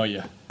Bloom. Oh,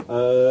 yeah.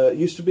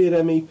 Used to be an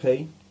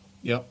MEP.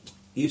 Yep.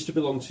 He used to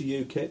belong to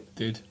UKIP.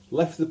 Did.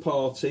 Left the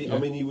party. Yeah. I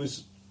mean,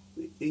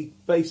 he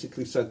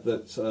basically said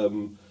that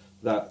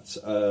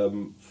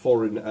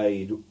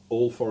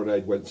all foreign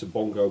aid went to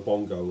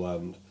bongo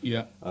land.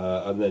 Yeah.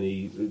 And then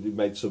he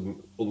made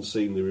some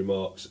unseemly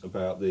remarks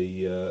about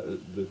the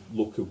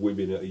look of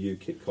women at a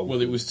UKIP conference.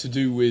 Well, it was to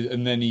do with,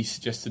 and then he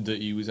suggested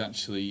that he was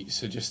actually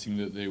suggesting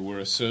that they were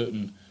a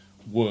certain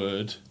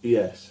word.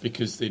 Yes.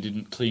 Because they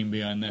didn't clean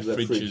behind their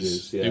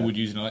fridges. Yeah. They would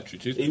use an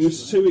electric toothbrush. He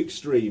was too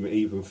extreme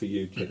even for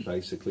UKIP,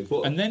 basically.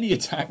 But and then he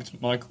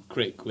attacked Michael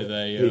Crick with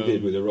a... He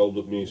did, with a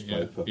rolled-up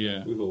newspaper.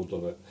 Yeah. We've all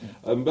done it.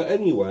 Yeah. But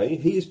anyway,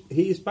 he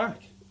is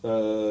back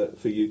for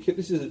UKIP.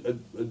 This is a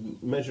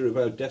measure of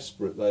how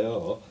desperate they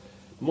are.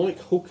 Mike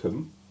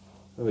Hookham,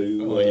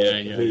 who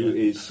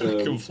is he's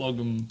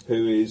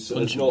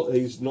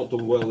not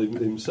done well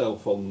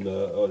himself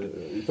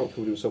he's not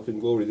covered himself in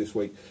glory this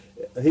week.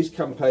 His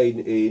campaign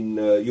in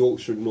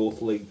Yorkshire and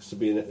North Leagues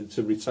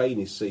to retain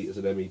his seat as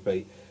an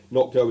MEP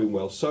not going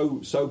well,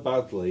 so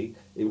badly,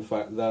 in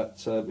fact,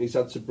 that he's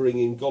had to bring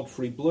in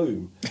Godfrey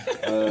Bloom.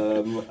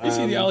 Is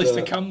he the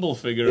Alistair Campbell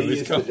figure of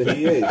his campaign?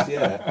 He is,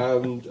 yeah.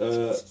 And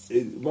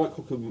Mike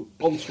Hookham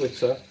on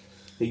Twitter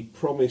he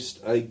promised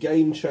a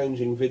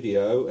game-changing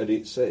video, and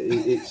it said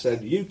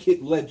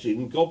UKIP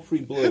legend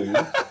Godfrey Bloom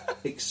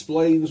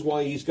explains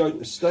why he's going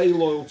to stay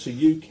loyal to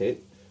UKIP,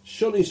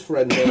 shun his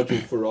friend Nigel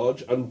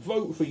Farage, and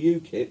vote for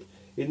UKIP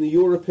in the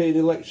European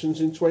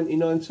elections in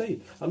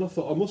 2019. And I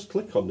thought, I must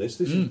click on this.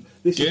 This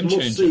is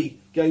must-see,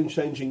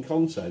 game-changing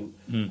content.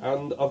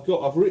 And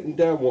I've written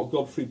down what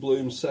Godfrey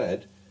Bloom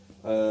said,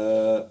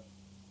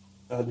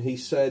 and he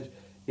said,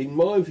 in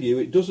my view,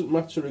 it doesn't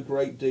matter a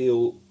great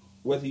deal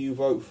whether you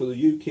vote for the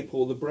UKIP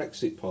or the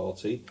Brexit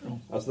Party,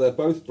 as they're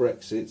both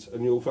Brexit,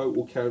 and your vote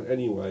will count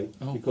anyway,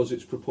 because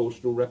it's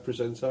proportional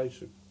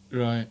representation.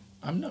 Right.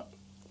 I'm not...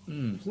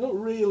 It's not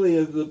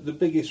really the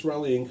biggest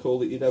rallying call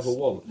that you'd ever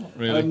want. Not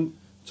really.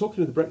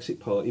 Talking of the Brexit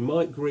Party,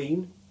 Mike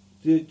Green,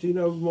 do you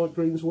know Mike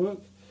Green's work?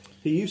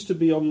 He used to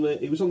be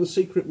he was on The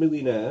Secret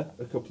Millionaire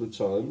a couple of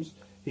times.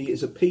 He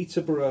is a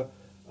Peterborough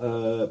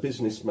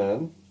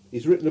businessman.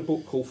 He's written a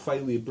book called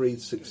Failure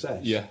Breeds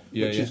Success,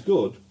 which is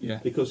good,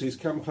 because his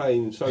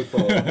campaign so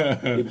far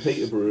in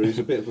Peterborough is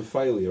a bit of a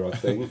failure, I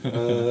think.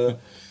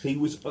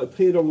 He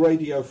appeared on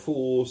Radio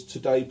 4's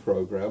Today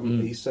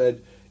programme. He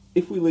said,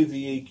 if we leave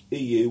the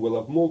EU, we'll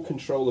have more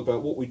control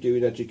about what we do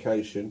in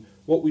education,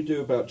 what we do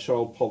about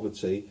child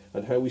poverty,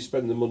 and how we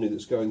spend the money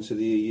that's going to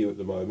the EU at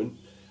the moment.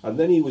 And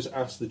then he was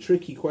asked the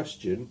tricky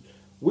question,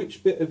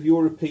 which bit of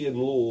European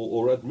law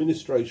or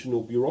administration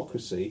or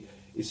bureaucracy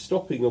is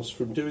stopping us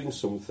from doing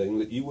something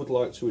that you would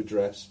like to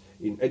address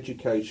in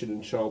education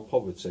and child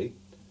poverty?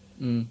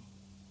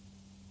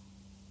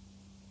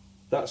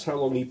 That's how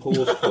long he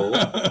paused for.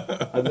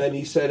 And then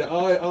he said,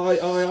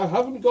 I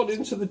haven't got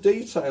into the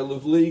detail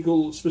of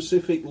legal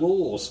specific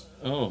laws.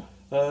 Oh.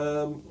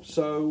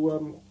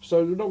 So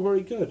they're not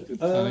very good.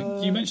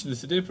 You mentioned the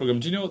Today programme.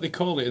 Do you know what they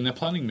call it in their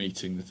planning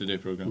meeting, the Today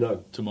programme?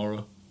 No.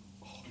 Tomorrow.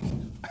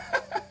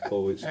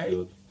 Oh, it's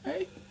good.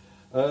 Hey.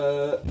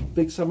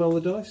 Big Sam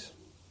Allardyce?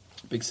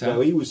 Big Sam.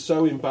 No, he was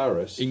so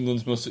embarrassed.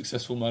 England's most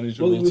successful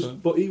manager of all time.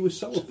 But he was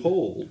so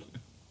appalled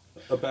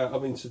about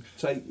having to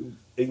take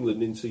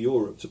England into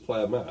Europe to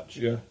play a match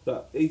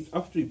that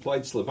after he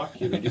played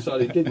Slovakia, he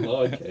decided he didn't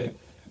like it,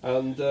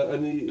 and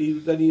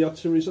he had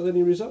to resign. Then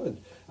he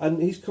resigned,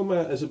 and he's come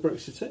out as a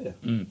Brexiteer.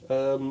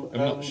 I'm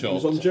not shocked. He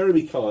was on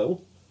Jeremy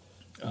Kyle.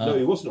 No,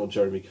 he wasn't on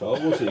Jeremy Kyle,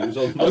 was he? He was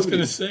on. I was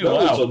going to say, no wow.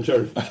 He was on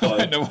Jeremy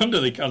Kyle. No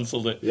wonder they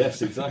cancelled it.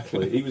 Yes,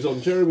 exactly. He was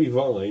on Jeremy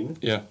Vine.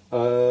 Yeah.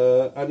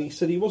 And he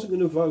said he wasn't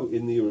going to vote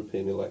in the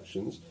European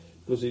elections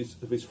because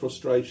of his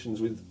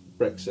frustrations with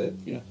Brexit.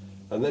 Yeah.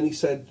 And then he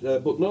said,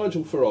 but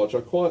Nigel Farage,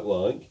 I quite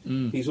like.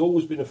 He's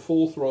always been a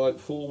forthright,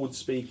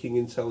 forward-speaking,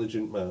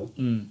 intelligent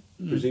man.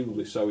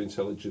 Presumably so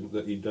intelligent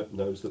that he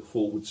knows that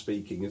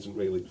forward-speaking isn't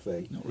really a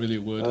thing. Not really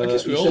a word. I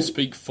guess we all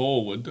speak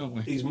forward, don't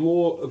we? He's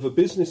more of a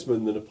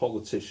businessman than a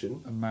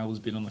politician. And Mao's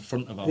been on the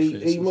front of our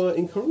faces. He might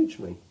encourage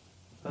me.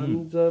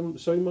 And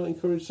so he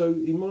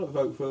might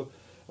vote for...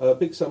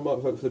 Big Sam might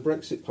vote for the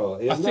Brexit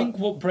Party. I think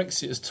what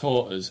Brexit has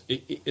taught us,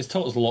 it's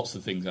taught us lots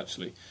of things,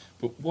 actually,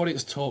 but what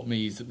it's taught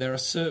me is that there are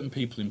certain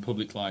people in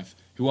public life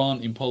who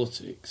aren't in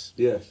politics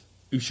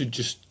who should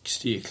just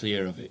steer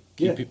clear of it,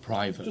 keep it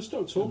private. Just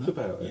don't talk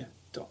about it.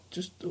 Yeah,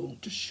 just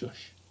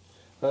shush.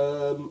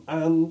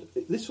 And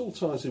this all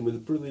ties in with a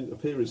brilliant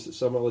appearance that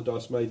Sam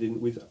Allardyce made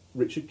with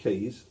Richard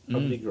Keys,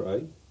 Andy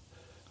Gray,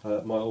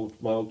 my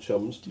old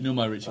chums. Do you know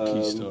my Richard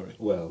Keys story?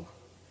 Well...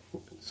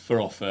 It's for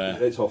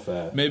off-air. It's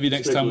off-air. Maybe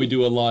next time we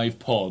do a live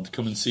pod,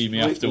 come and see me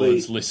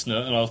afterwards, listener,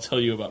 and I'll tell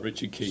you about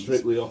Richard Keys.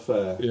 Strictly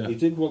off-air. Yeah. He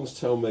did once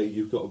tell me,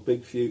 you've got a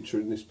big future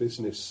in this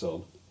business,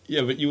 son.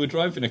 Yeah, but you were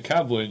driving a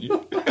cab, weren't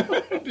you?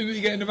 Didn't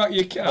you get in the back of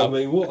your cab? I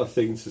mean, what a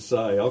thing to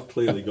say. I've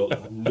clearly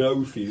got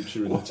no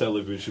future in the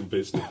television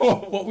business.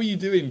 What were you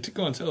doing?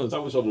 Go on, tell us.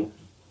 That was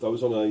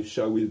on a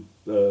show with...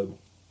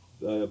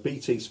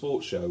 BT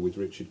Sports show with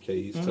Richard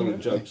Keys, telling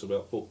jokes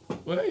about football.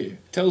 Were you?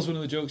 Tell us one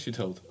of the jokes you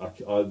told. I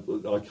can't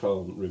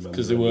remember.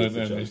 Because they weren't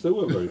jokes. They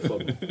weren't very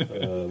funny.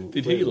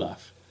 Did he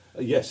laugh?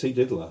 Yes, he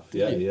did laugh.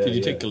 Yeah. Did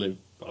you tickle him?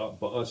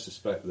 But I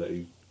suspect that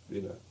he,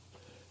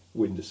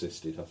 wind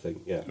assisted, I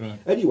think, yeah. Right.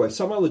 Anyway,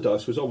 Sam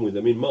Allardyce was on with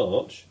them in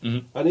March,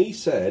 and he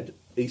said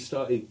he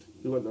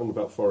went on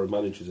about foreign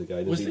managers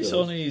again. Was this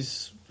on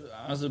his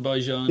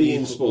Azerbaijani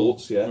beIN football?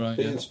 Sports, yeah. Right,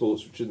 beIN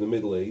Sports, which is in the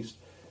Middle East.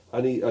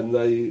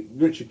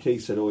 Richard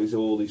Keys said, he's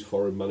all these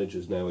foreign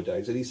managers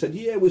nowadays. And he said,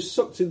 we're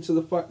sucked into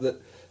the fact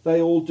that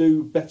they all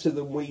do better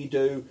than we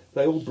do.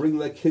 They all bring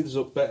their kids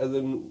up better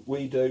than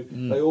we do.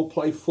 They all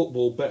play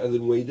football better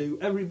than we do.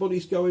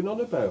 Everybody's going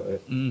on about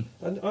it.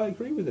 And I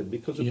agree with him,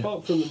 because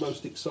apart from the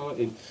most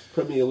exciting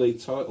Premier League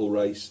title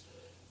race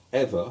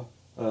ever,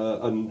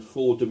 and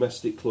 4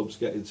 domestic clubs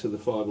getting to the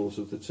finals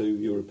of the 2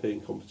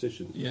 European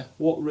competitions. Yeah.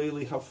 What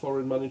really have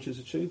foreign managers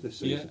achieved this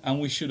season? Yeah, and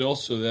we should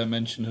also there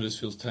mention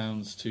Huddersfield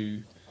Town's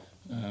 2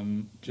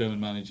 German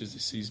managers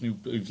this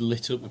season who've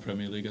lit up the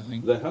Premier League, I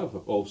think. They have.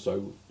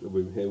 Also,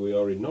 here we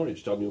are in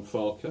Norwich, Daniel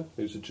Farke,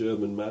 who's a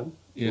German man,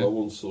 who I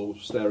once saw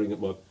staring at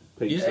my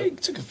pizza. Yeah, he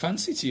took a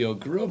fancy to your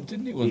grub,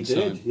 didn't he, one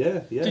time? He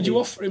did, yeah. Did you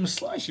offer him a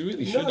slice? You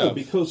really should have. No,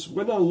 because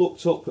when I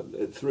looked up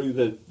through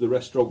the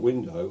restaurant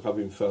window,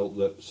 having felt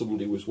that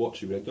somebody was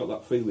watching me, I got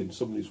that feeling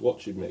somebody's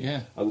watching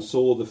me, and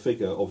saw the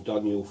figure of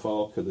Daniel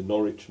Farker, the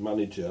Norwich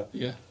manager,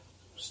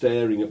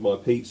 staring at my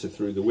pizza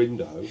through the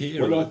window.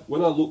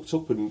 When I looked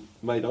up and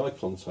made eye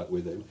contact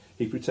with him,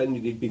 he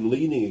pretended he'd been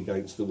leaning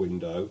against the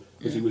window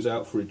because he was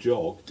out for a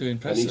jog. Doing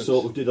press-ups. And he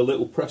sort of did a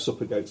little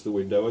press-up against the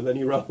window and then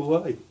he ran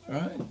away.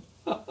 Right.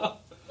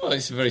 Well,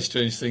 it's a very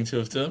strange thing to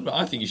have done, but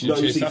I think you should have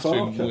chased after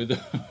him with...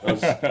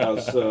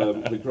 as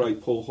the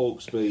great Paul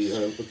Hawksby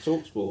of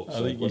TalkSport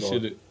I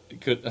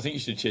think you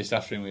should have chased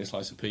after him with a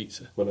slice of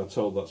pizza. When I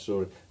told that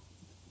story.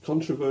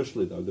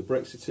 Controversially, though, the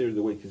Brexiteer of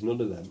the week is none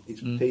of them.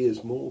 It's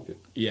Piers Morgan.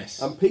 Yes.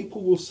 And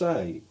people will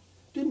say,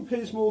 didn't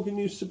Piers Morgan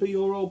used to be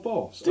your old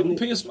boss? Didn't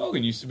Piers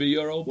Morgan used to be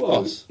your old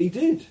boss? He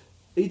did.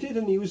 He did,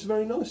 and he was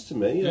very nice to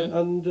me. Yeah.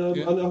 And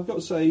I've got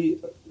to say,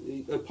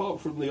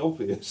 apart from the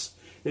obvious,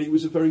 he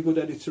was a very good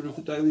editor of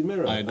the Daily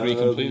Mirror. I agree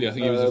completely. I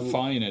think he was a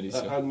fine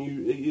editor. And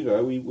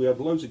we had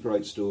loads of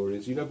great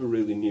stories. You never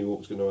really knew what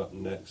was going to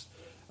happen next.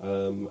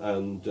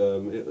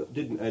 It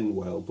didn't end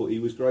well, but he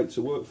was great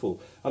to work for.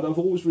 And I've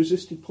always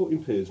resisted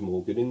putting Piers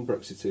Morgan in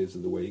Brexiteers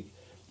of the Week,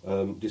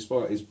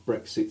 despite his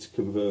Brexit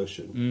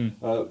conversion,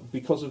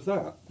 because of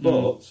that.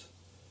 But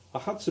I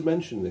had to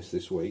mention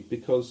this week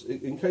because,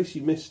 in case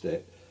you missed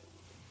it,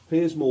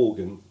 Piers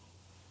Morgan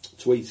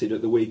tweeted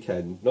at the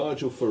weekend,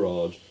 Nigel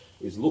Farage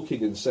is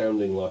looking and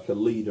sounding like a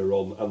leader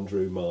on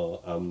Andrew Marr,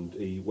 and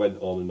he went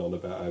on and on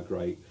about how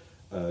great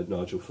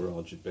Nigel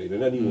Farage had been.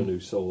 And anyone who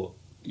saw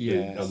the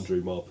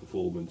Andrew Marr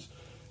performance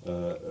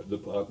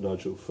that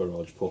Nigel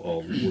Farage put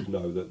on would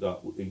know that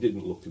he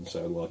didn't look and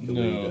sound like a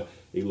leader.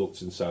 He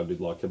looked and sounded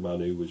like a man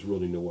who was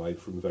running away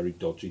from very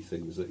dodgy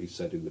things that he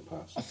said in the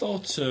past. I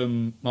thought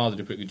Marr did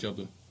a pretty good job,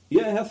 though.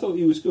 Yeah, I thought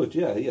he was good.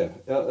 Yeah.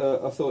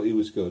 I thought he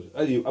was good.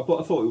 Anyway, but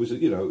I thought it was,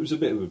 it was a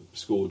bit of a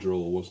score draw,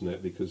 wasn't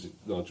it? Because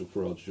Nigel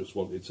Farage just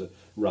wanted to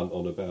rant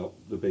on about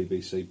the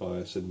BBC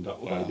bias, and that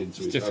played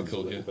into his hands a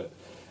little bit.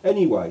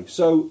 Anyway,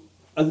 so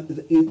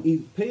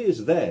it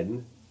appears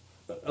then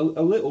a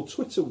little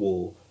Twitter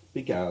war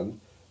began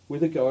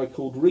with a guy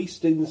called Rhys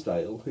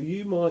Dinsdale, who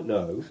you might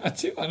know.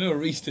 I know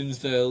Rhys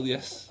Dinsdale,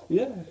 yes.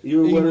 Yeah,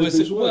 you're aware of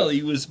his work. Well,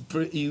 he was.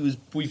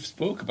 We've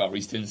spoke about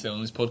Rhys Dinsdale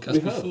on this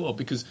podcast before,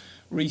 because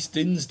Rhys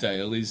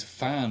Dinsdale is a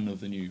fan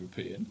of the New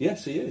European.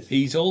 Yes, he is.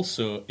 He's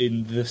also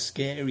in the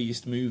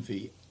scariest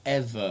movie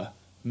ever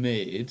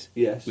made,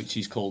 which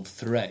is called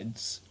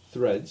Threads.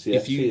 Threads,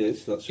 yes, he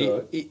is, that's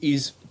right. It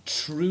is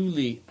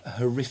truly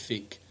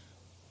horrific,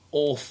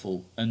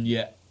 awful, and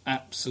yet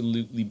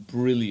absolutely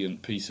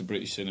brilliant piece of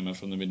British cinema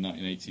from the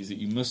mid-1980s that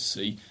you must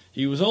see.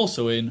 He was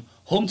also in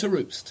Home to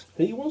Roost.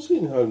 He was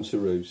in Home to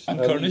Roost. And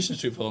Coronation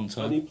Street for a long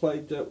time. And he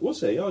played...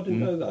 was he? I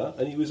didn't know that.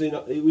 And he was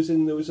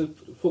in... There was a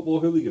football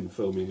hooligan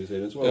film he was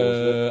in as well,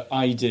 wasn't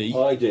it?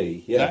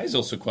 ID, yeah. That is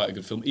also quite a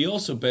good film. He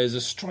also bears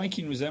a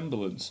striking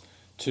resemblance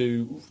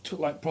to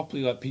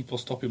properly like people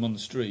stop him on the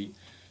street,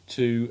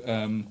 to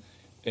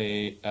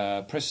a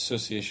Press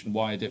Association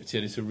Wire deputy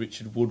editor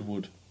Richard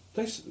Woodward.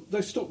 They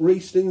stop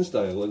Rhys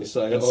Dinsdale and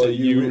say,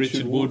 you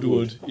Richard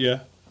Woodward.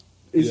 Yeah.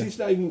 Is his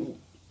name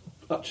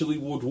actually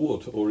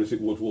Woodward, or is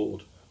it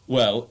Woodward?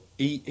 Well,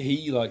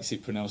 he likes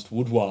it pronounced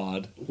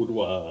Woodward.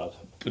 Woodward.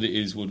 But it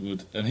is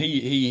Woodward. And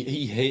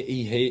he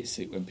hates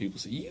it when people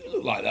say, you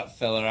look like that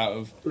fella out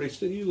of...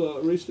 You look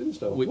like Rhys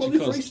Dinsdale.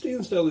 If Rhys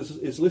Dinsdale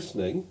is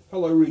listening,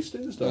 hello Rhys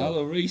Dinsdale.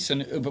 Hello Rhys.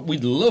 But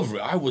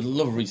I would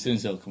love Rhys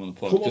Dinsdale to come on the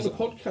podcast. Come on the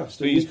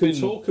podcast and you can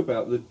talk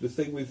about the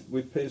thing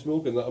with Piers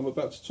Morgan that I'm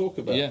about to talk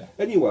about. Yeah.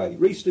 Anyway,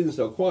 Rhys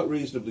Dinsdale quite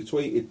reasonably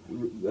tweeted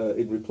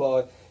in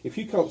reply, if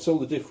you can't tell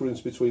the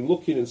difference between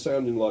looking and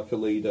sounding like a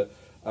leader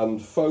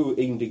and faux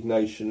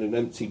indignation and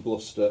empty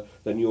bluster,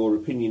 then your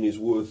opinion is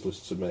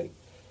worthless to me.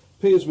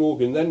 Piers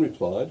Morgan then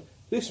replied,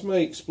 this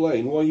may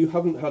explain why you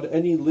haven't had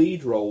any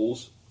lead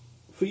roles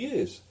for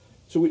years.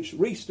 To which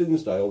Rhys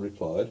Dinsdale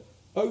replied,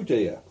 oh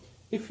dear,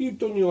 if you'd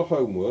done your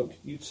homework,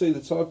 you'd see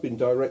that I've been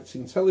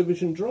directing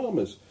television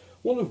dramas,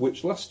 one of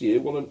which last year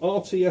won an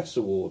RTS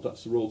award,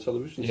 that's the Royal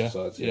Television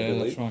Society, I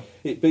believe. That's right.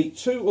 It beat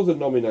 2 other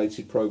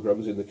nominated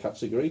programmes in the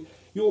category.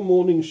 Your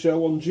morning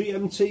show on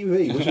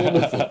GMTV was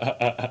one of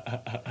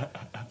them.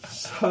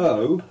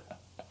 So...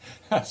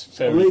 That's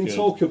very good.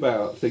 Talk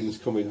about things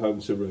coming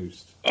home to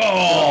roost.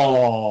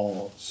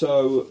 Oh!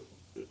 So,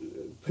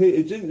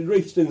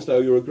 Rhys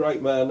Dinsdale, you're a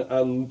great man,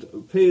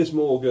 and Piers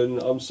Morgan,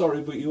 I'm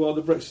sorry, but you are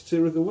the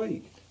Brexiteer of the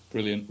week.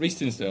 Brilliant. Rhys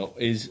Dinsdale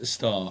is a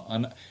star.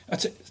 And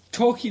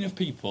talking of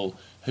people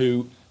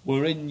who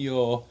were in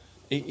your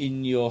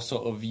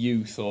sort of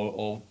youth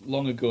or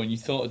long ago and you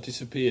thought had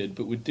disappeared,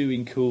 but were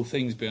doing cool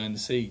things behind the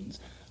scenes,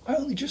 I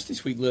only just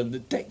this week learned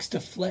that Dexter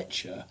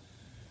Fletcher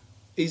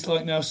He's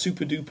like now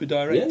super duper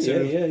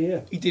director.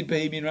 Yeah. He did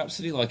Bohemian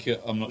Rhapsody. Like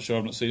I'm not sure,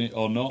 I've not seen it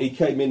or not. He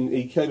came in.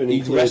 He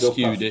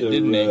rescued up after, it,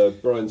 didn't he?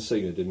 Bryan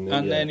Singer, didn't he?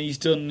 And then he's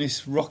done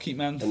this Rocket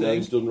Man thing. And then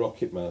he's done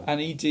Rocket Man.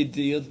 And he did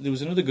there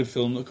was another good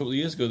film a couple of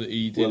years ago that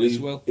he did as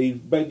well. He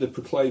made the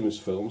Proclaimers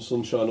film,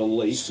 Sunshine on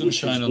Leith,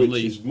 which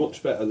is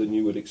much better than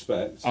you would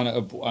expect.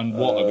 And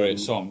what a great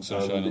song,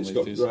 Sunshine on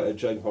Leith is.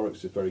 Jane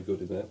Horrocks is very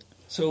good in it.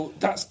 So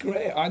that's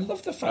great. I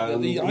love the fact that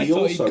I he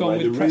thought he'd gone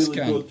with Press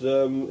Gang.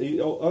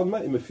 I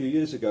met him a few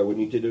years ago when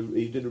he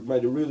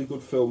made a really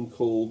good film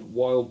called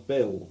Wild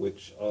Bill,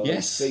 which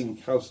I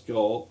think has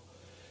got.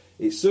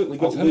 It's certainly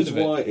got Liz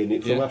White in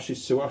it, From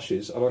Ashes to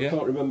Ashes, and I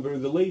can't remember who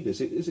the lead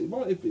is. Is it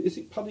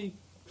Paddy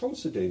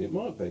Considine? It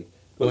might be.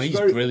 But he's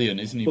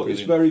brilliant, isn't he? But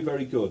it's very,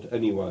 very good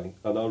anyway,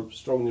 and I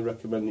strongly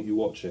recommend that you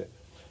watch it.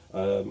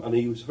 And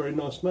he was a very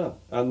nice man,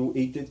 and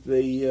he did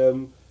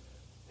the.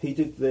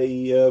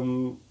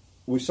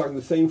 We sang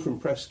the theme from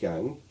Press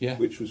Gang,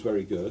 which was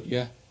very good.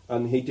 Yeah.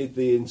 And he did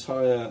the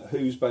entire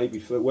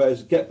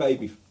Where's Get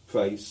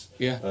Babyface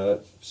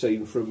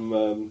scene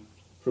from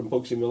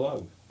Bugsy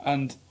Malone.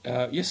 And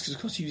yes, because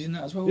of course he was in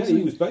that as well. Yeah,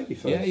 he was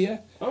Babyface. Yeah.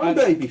 I'm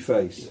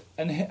Babyface.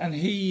 And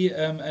he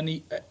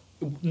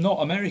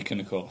not American,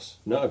 of course.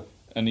 No.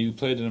 And he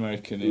played an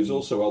American. He was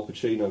also Al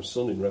Pacino's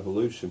son in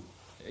Revolution.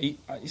 You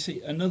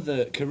see,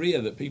 another career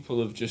that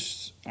people have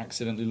just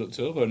accidentally looked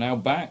over. Now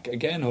back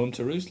again, home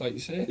to roost, like you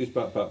say. He's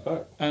back.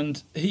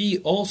 And he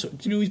also, do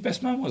you know who his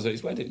best man was at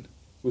his wedding?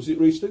 Was it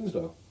Rhys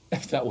Dinsdale?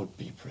 That would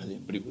be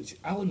brilliant. But it was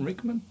Alan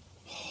Rickman.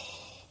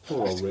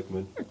 Poor old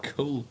Rickman. A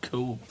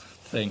cool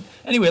thing.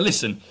 Anyway,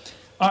 listen.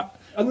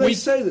 And they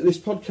say that this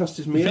podcast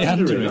is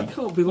meandering. I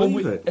can't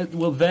believe it.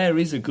 Well, there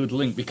is a good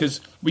link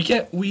because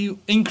we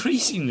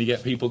increasingly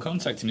get people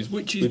contacting us,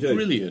 which is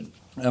brilliant.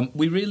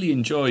 We really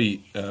enjoy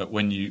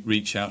when you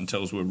reach out and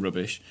tell us we're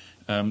rubbish,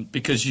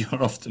 because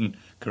you're often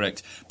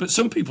correct. But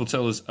some people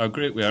tell us how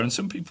great we are, and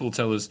some people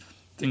tell us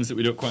things that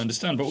we don't quite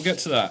understand. But we'll get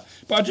to that.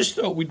 But I just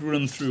thought we'd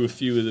run through a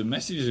few of the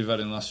messages we've had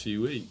in the last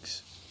few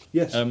weeks.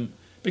 Yes.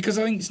 Because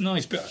I think it's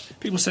nice, but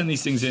people send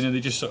these things in and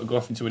they just sort of go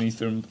off into an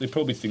ether and they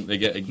probably think they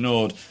get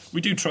ignored. We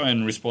do try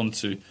and respond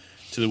to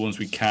the ones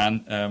we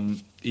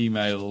can.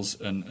 Emails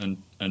and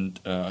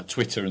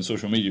Twitter and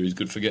social media is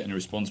good for getting a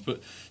response,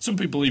 but some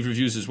people leave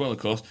reviews as well, of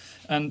course.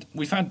 And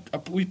we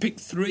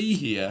picked 3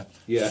 here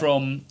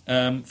from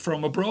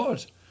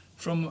abroad,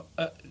 from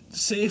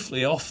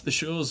safely off the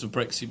shores of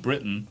Brexit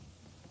Britain.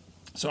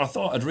 So I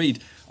thought I'd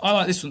read. I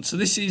like this one. So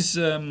this is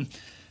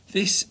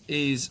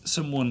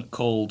someone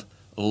called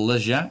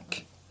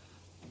LeJacques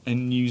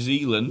in New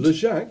Zealand.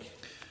 LeJacques?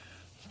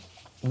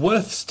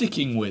 Worth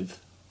sticking with.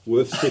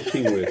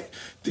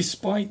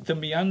 Despite the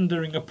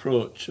meandering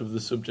approach of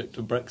the subject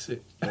of Brexit.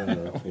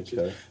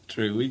 Okay.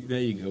 True, there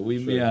you go. We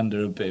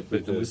meander a bit,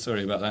 but we're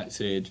sorry about that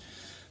stage.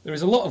 There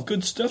is a lot of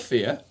good stuff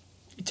here.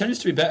 It tends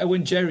to be better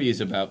when Jerry is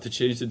about to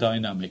change the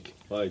dynamic.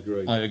 I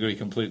agree. I agree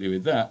completely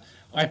with that.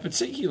 I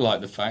particularly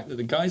like the fact that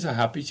the guys are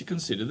happy to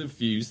consider the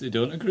views they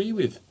don't agree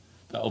with.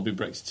 That'll be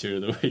Brexiteer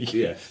of the Week.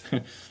 Yes.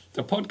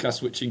 The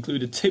podcasts, which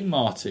included Tim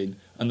Martin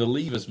and the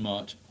Leavers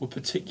March, were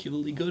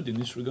particularly good in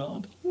this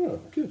regard.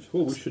 Oh, good.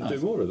 Well, we should do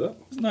more of that.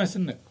 It's nice,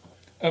 isn't it?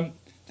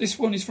 This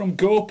one is from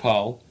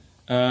Gopal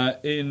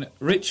in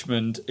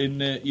Richmond in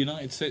the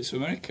United States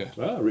of America.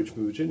 Ah,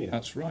 Richmond, Virginia.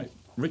 That's right.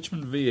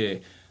 Richmond, VA.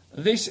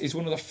 This is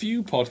one of the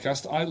few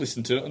podcasts I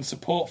listen to and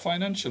support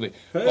financially.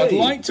 Hey. I'd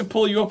like to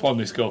pull you up on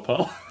this,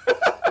 Gopal.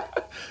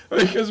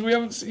 Because we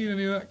haven't seen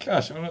any of that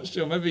cash. I'm not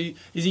sure. Maybe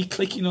is he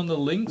clicking on the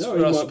links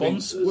for our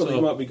sponsors?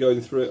 He might be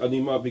going through it, and he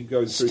might be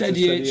going through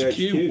Steady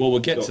HQ. Well, we'll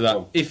get to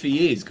that. If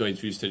he is going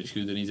through Steady HQ,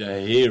 then he's a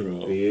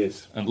hero. He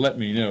is. And let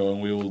me know,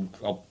 and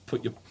I'll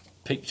put your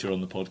picture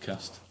on the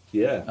podcast.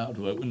 Yeah, that would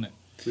work, wouldn't it?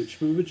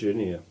 Richmond,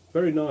 Virginia.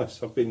 Very nice.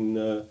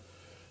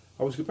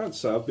 I was about to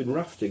say I've been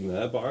rafting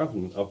there, but I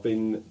haven't.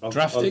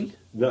 Drafting?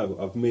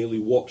 I've merely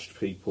watched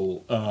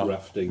people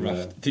rafting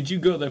there. Did you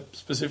go there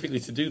specifically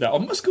to do that? I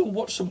must go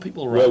watch some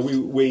people raft.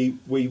 Well,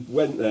 we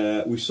went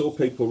there, we saw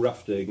people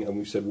rafting, and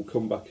we said we'll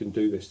come back and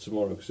do this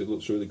tomorrow because it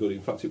looks really good.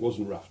 In fact, it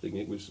wasn't rafting;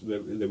 it was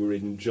they were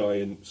in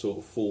giant sort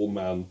of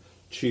 4-man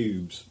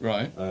tubes,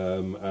 right?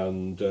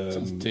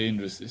 Sounds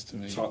dangerous, this to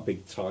me.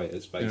 Big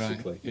tires,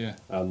 basically. Right, yeah,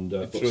 and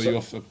throw you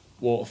off a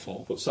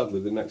waterfall. But sadly,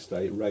 the next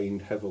day it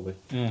rained heavily,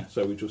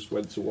 so we just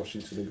went to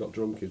Washington and got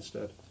drunk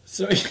instead.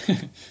 So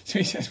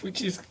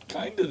which is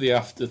kind of the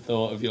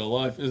afterthought of your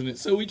life, isn't it?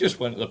 So we just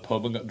went to the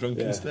pub and got drunk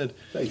instead.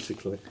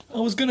 Basically, I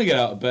was going to get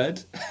out of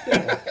bed.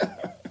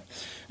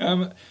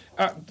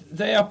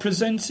 They are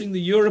presenting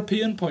the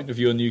European point of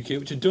view on the UK,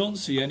 which I don't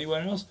see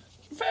anywhere else.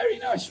 Very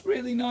nice,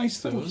 really nice.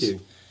 Those. Thank you.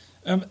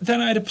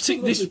 Then I had a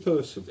particular.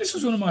 This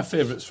was one of my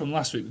favourites from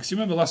last week because you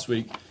remember last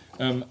week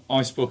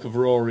I spoke of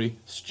Rory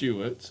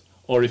Stewart.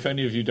 Or if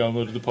any of you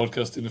downloaded the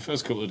podcast in the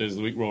first couple of days of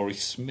the week, Rory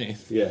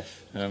Smith.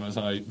 Yes. As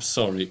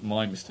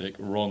my mistake,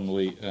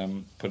 wrongly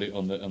put it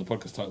on the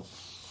podcast title.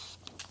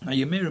 Now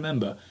you may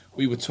remember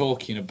we were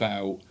talking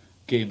about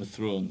Game of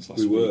Thrones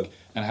last week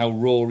and how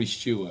Rory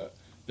Stewart,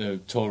 the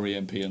Tory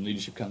MP and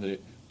leadership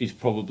candidate, is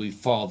probably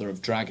Father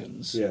of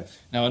Dragons. Yes.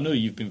 Now, I know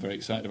you've been very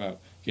excited about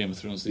Game of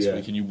Thrones this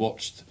week, and you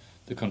watched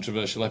the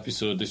controversial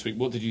episode this week.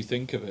 What did you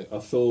think of it? I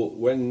thought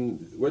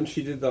when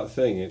she did that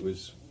thing, it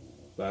was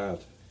bad.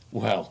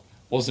 Well,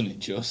 wasn't it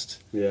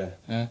just? Yeah.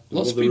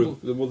 Lots of people,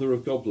 the mother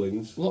of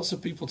goblins. Lots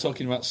of people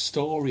talking about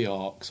story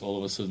arcs all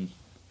of a sudden.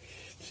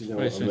 Do you know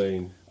what I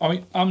mean?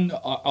 I mean,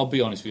 I'll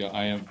be honest with you.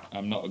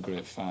 I'm not a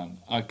great fan.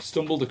 I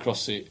stumbled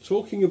across it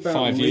talking about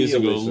 5 years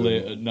ago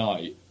late at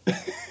night.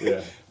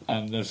 Yeah.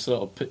 And they've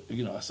sort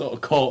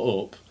of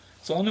caught up.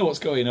 So I know what's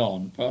going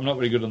on, but I'm not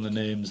very good on the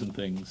names and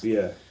things.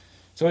 Yeah.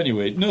 So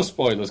anyway, no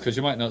spoilers because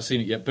you might not have seen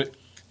it yet. But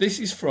this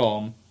is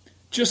from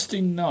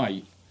Justin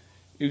Knight,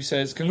 who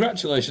says,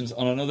 "Congratulations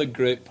on another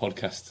great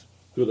podcast."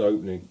 Good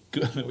opening.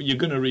 You're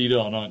going to read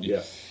on, aren't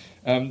you?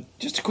 Yeah.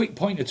 Just a quick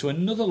pointer to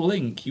another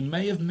link you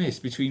may have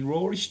missed between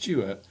Rory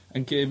Stewart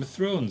and Game of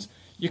Thrones.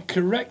 You're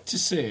correct to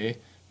say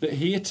that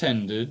he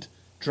attended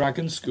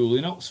Dragon School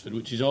in Oxford,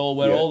 which is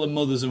where all the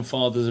mothers and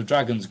fathers of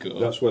dragons go.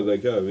 That's where they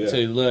go, yeah.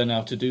 To learn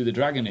how to do the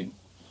dragoning.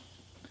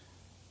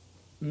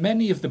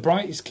 Many of the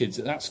brightest kids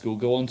at that school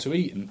go on to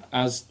Eton,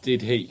 as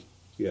did he.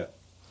 Yeah.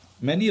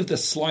 Many of the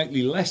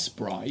slightly less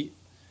bright,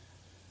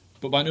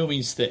 but by no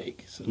means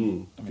thick,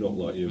 not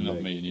like you and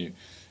not me and you,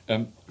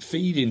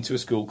 feed into a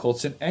school called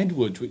St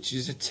Edward's, which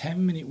is a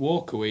 10-minute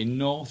walk away in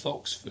North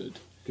Oxford.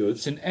 Good.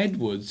 St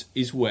Edward's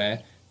is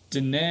where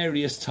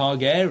Daenerys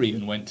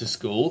Targaryen went to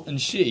school, and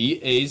she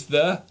is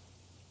the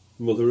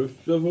mother of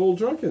all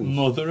dragons.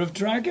 Mother of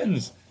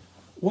dragons.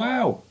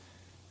 Wow.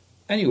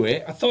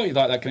 Anyway, I thought you'd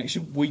like that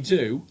connection. We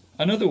do.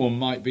 Another one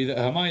might be that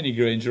Hermione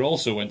Granger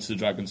also went to the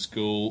dragon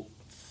school.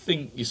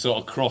 Think you're sort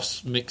of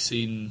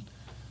cross-mixing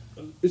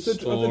are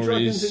the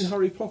dragons in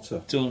Harry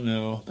Potter? Don't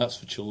know. That's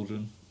for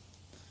children.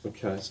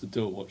 Okay. So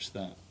don't watch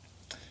that.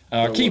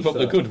 Keep up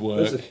the good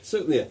work. There's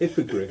certainly a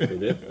hippogriff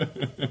in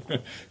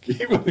it.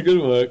 Keep up the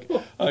good work.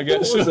 What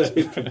was a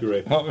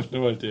hippogriff? I have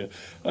no idea.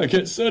 I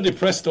get so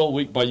depressed all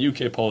week by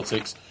UK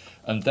politics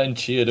and then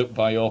cheered up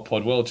by your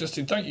pod. Well,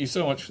 Justin, thank you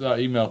so much for that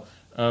email.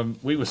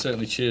 We were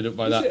certainly cheered up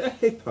by that. Is it a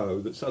hippo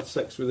that's had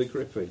sex with a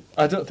griffin?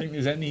 I don't think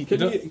there's any.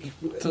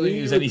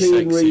 Any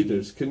sex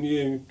readers, can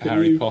you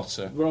Harry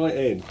Potter write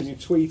in? Can you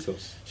tweet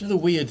us? You know, the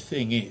weird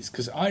thing is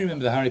because I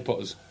remember the Harry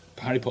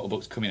Potter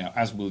books coming out,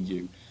 as will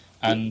you,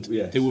 and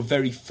they were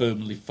very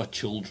firmly for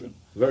children.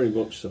 Very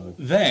much so.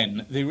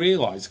 Then they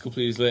realised a couple of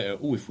years later,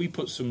 if we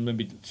put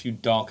maybe a few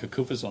darker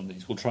covers on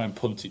these, we'll try and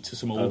punt it to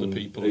some older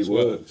people as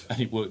well.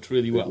 And it worked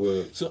really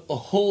well. So a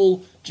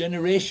whole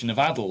generation of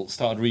adults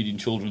started reading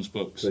children's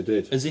books. They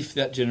did. As if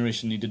that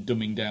generation needed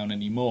dumbing down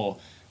anymore.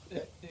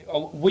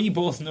 We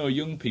both know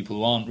young people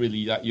who aren't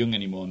really that young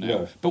anymore now,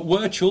 no. but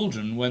were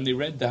children when they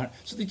read that.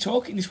 So they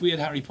talk in this weird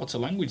Harry Potter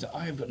language that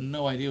I have got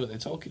no idea what they're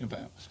talking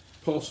about.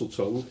 Parcel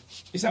tongue.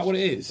 Is that what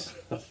it is?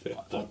 I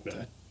don't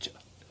know.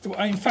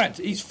 In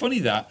fact, it's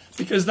funny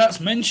because that's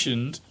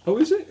mentioned. Oh,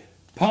 is it?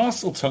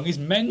 Parcel tongue is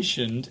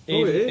mentioned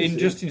in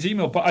Justin's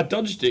email, but I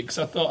dodged it because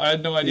I thought I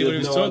had no idea what he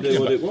was talking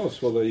about. What it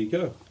was. Well, there you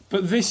go.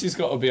 But this has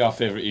got to be our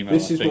favourite email.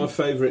 This is my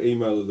favourite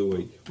email of the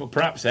week. But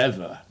perhaps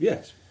ever.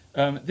 Yes.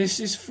 This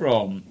is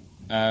from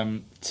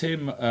Tim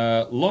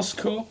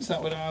Losco. Is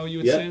that how you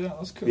would say that,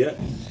 Losco? Yeah.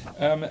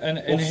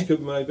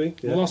 Loscombe, maybe.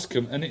 Yeah.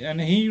 Loscombe, and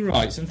he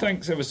writes, and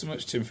thanks ever so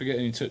much, Tim, for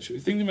getting in touch. I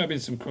think there might have been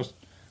some cross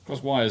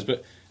wires,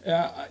 but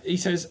he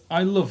says,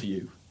 "I love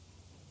you,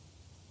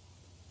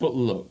 but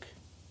look,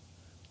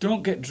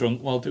 don't get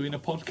drunk while doing a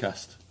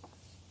podcast.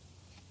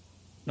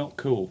 Not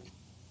cool.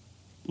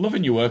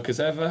 Loving your work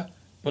as ever,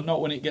 but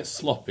not when it gets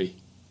sloppy.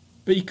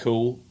 Be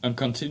cool and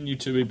continue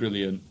to be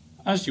brilliant,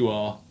 as you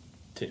are,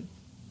 Tim."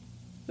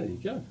 There you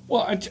go.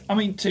 Well, I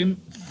mean, Tim,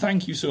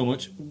 thank you so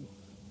much.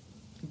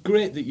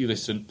 Great that you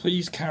listen.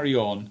 Please carry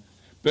on.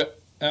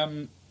 But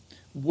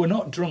we're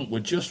not drunk. We're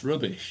just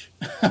rubbish.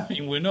 I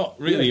mean, we're not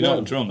really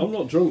not drunk. I'm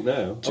not drunk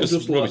now. I'm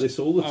just like this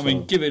all the time. I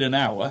mean, give it an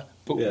hour.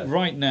 But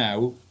right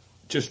now,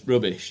 just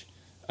rubbish.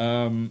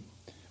 And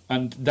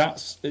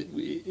that's...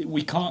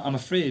 We can't... I'm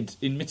afraid,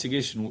 in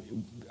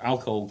mitigation,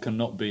 alcohol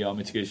cannot be our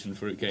mitigation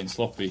for it getting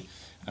sloppy.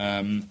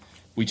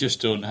 We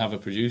just don't have a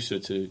producer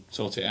to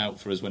sort it out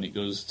for us when it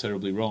goes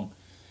terribly wrong.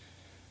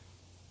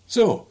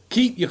 So,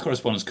 keep your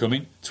correspondence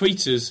coming.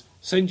 Tweet us,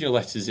 send your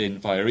letters in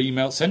via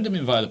email, send them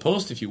in via the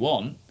post if you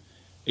want.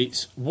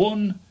 It's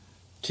 1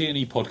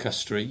 T&E Podcast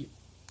Street,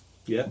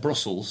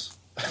 Brussels.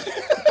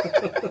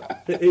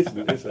 It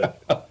isn't, is it?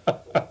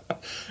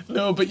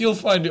 No, but you'll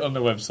find it on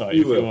the website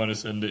if you want to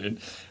send it in.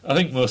 I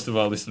think most of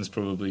our listeners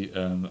probably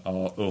are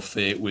au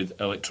fait with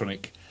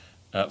electronic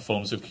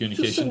forms of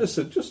communication.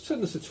 Just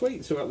send us a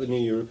tweet throughout the New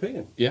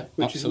European. Yeah,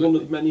 which is one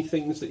of many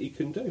things that you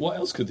can do. What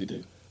else could they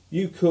do?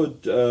 You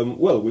could,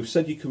 we've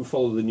said you can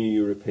follow the New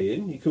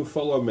European. You can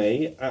follow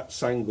me at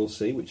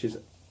Sanglesey, which is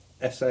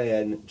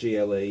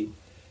SANGLESEY.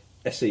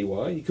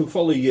 You can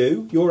follow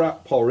you. You're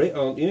at Porrit,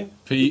 aren't you?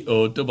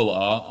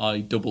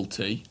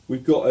 PORRITT.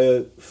 We've got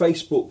a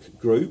Facebook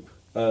group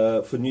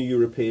for New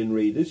European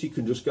readers. You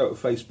can just go to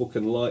Facebook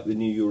and like the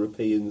New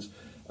Europeans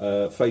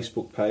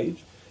Facebook page.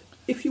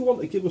 if you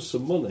want to give us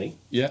some money...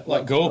 Yeah,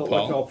 like GoPal.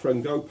 Like our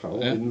friend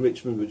GoPal in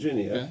Richmond,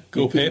 Virginia. Yeah.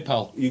 Go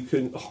PayPal. You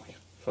can... Oh,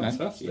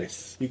 fantastic.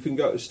 Yes. You can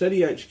go to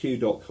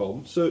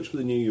steadyhq.com, search for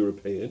the New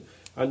European,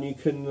 and you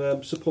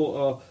can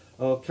support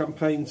our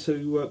campaign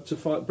to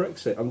fight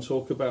Brexit and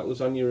talk about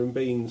lasagna and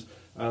beans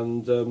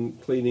and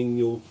cleaning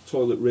your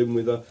toilet rim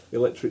with an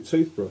electric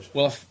toothbrush.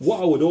 Well,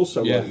 what I would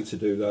also like you to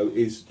do, though,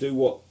 is do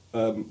what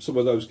some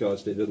of those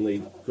guys did and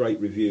leave great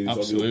reviews on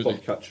your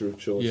podcatcher of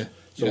choice. Yeah.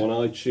 So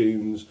on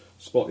iTunes,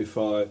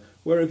 Spotify,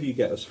 wherever you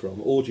get us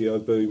from, Audio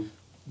Boom.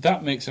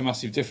 That makes a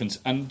massive difference.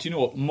 And do you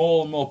know what?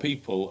 More and more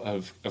people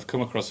have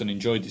come across and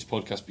enjoyed this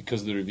podcast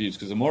because of the reviews.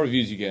 Because the more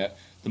reviews you get,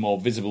 the more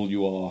visible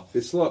you are.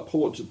 It's like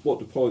what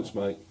do points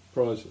make?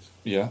 Prizes.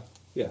 Yeah.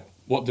 Yeah.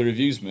 What do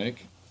reviews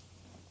make?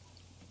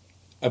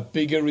 A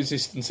bigger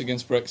resistance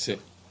against Brexit.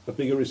 A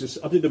bigger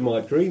resistance. I did a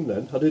My Dream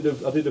then. I did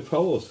a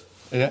pause.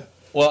 Yeah.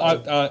 Well,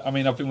 I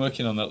mean, I've been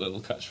working on that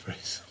little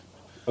catchphrase.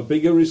 A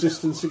bigger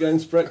resistance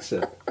against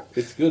Brexit.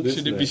 It's good, isn't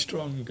it? Should it be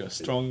stronger?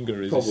 Stronger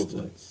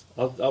resistance.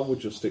 Probably. I would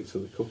just stick to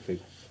the cooking.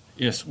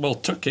 Yes, well,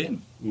 tuck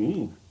in.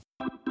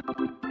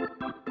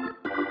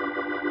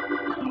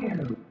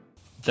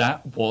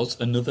 That was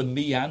another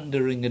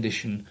meandering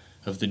edition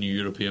of the New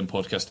European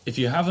Podcast. If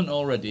you haven't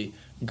already,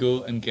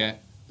 go and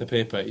get the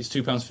paper. It's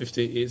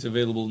 £2.50. It's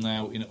available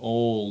now in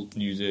all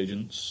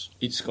newsagents.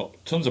 It's got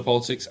tons of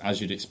politics,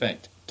 as you'd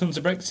expect. Tons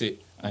of Brexit,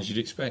 as you'd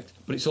expect.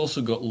 But it's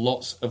also got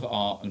lots of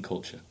art and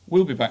culture.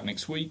 We'll be back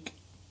next week.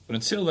 But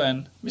until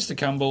then, Mr.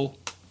 Campbell,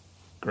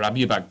 grab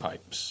your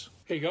bagpipes.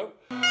 Here you go.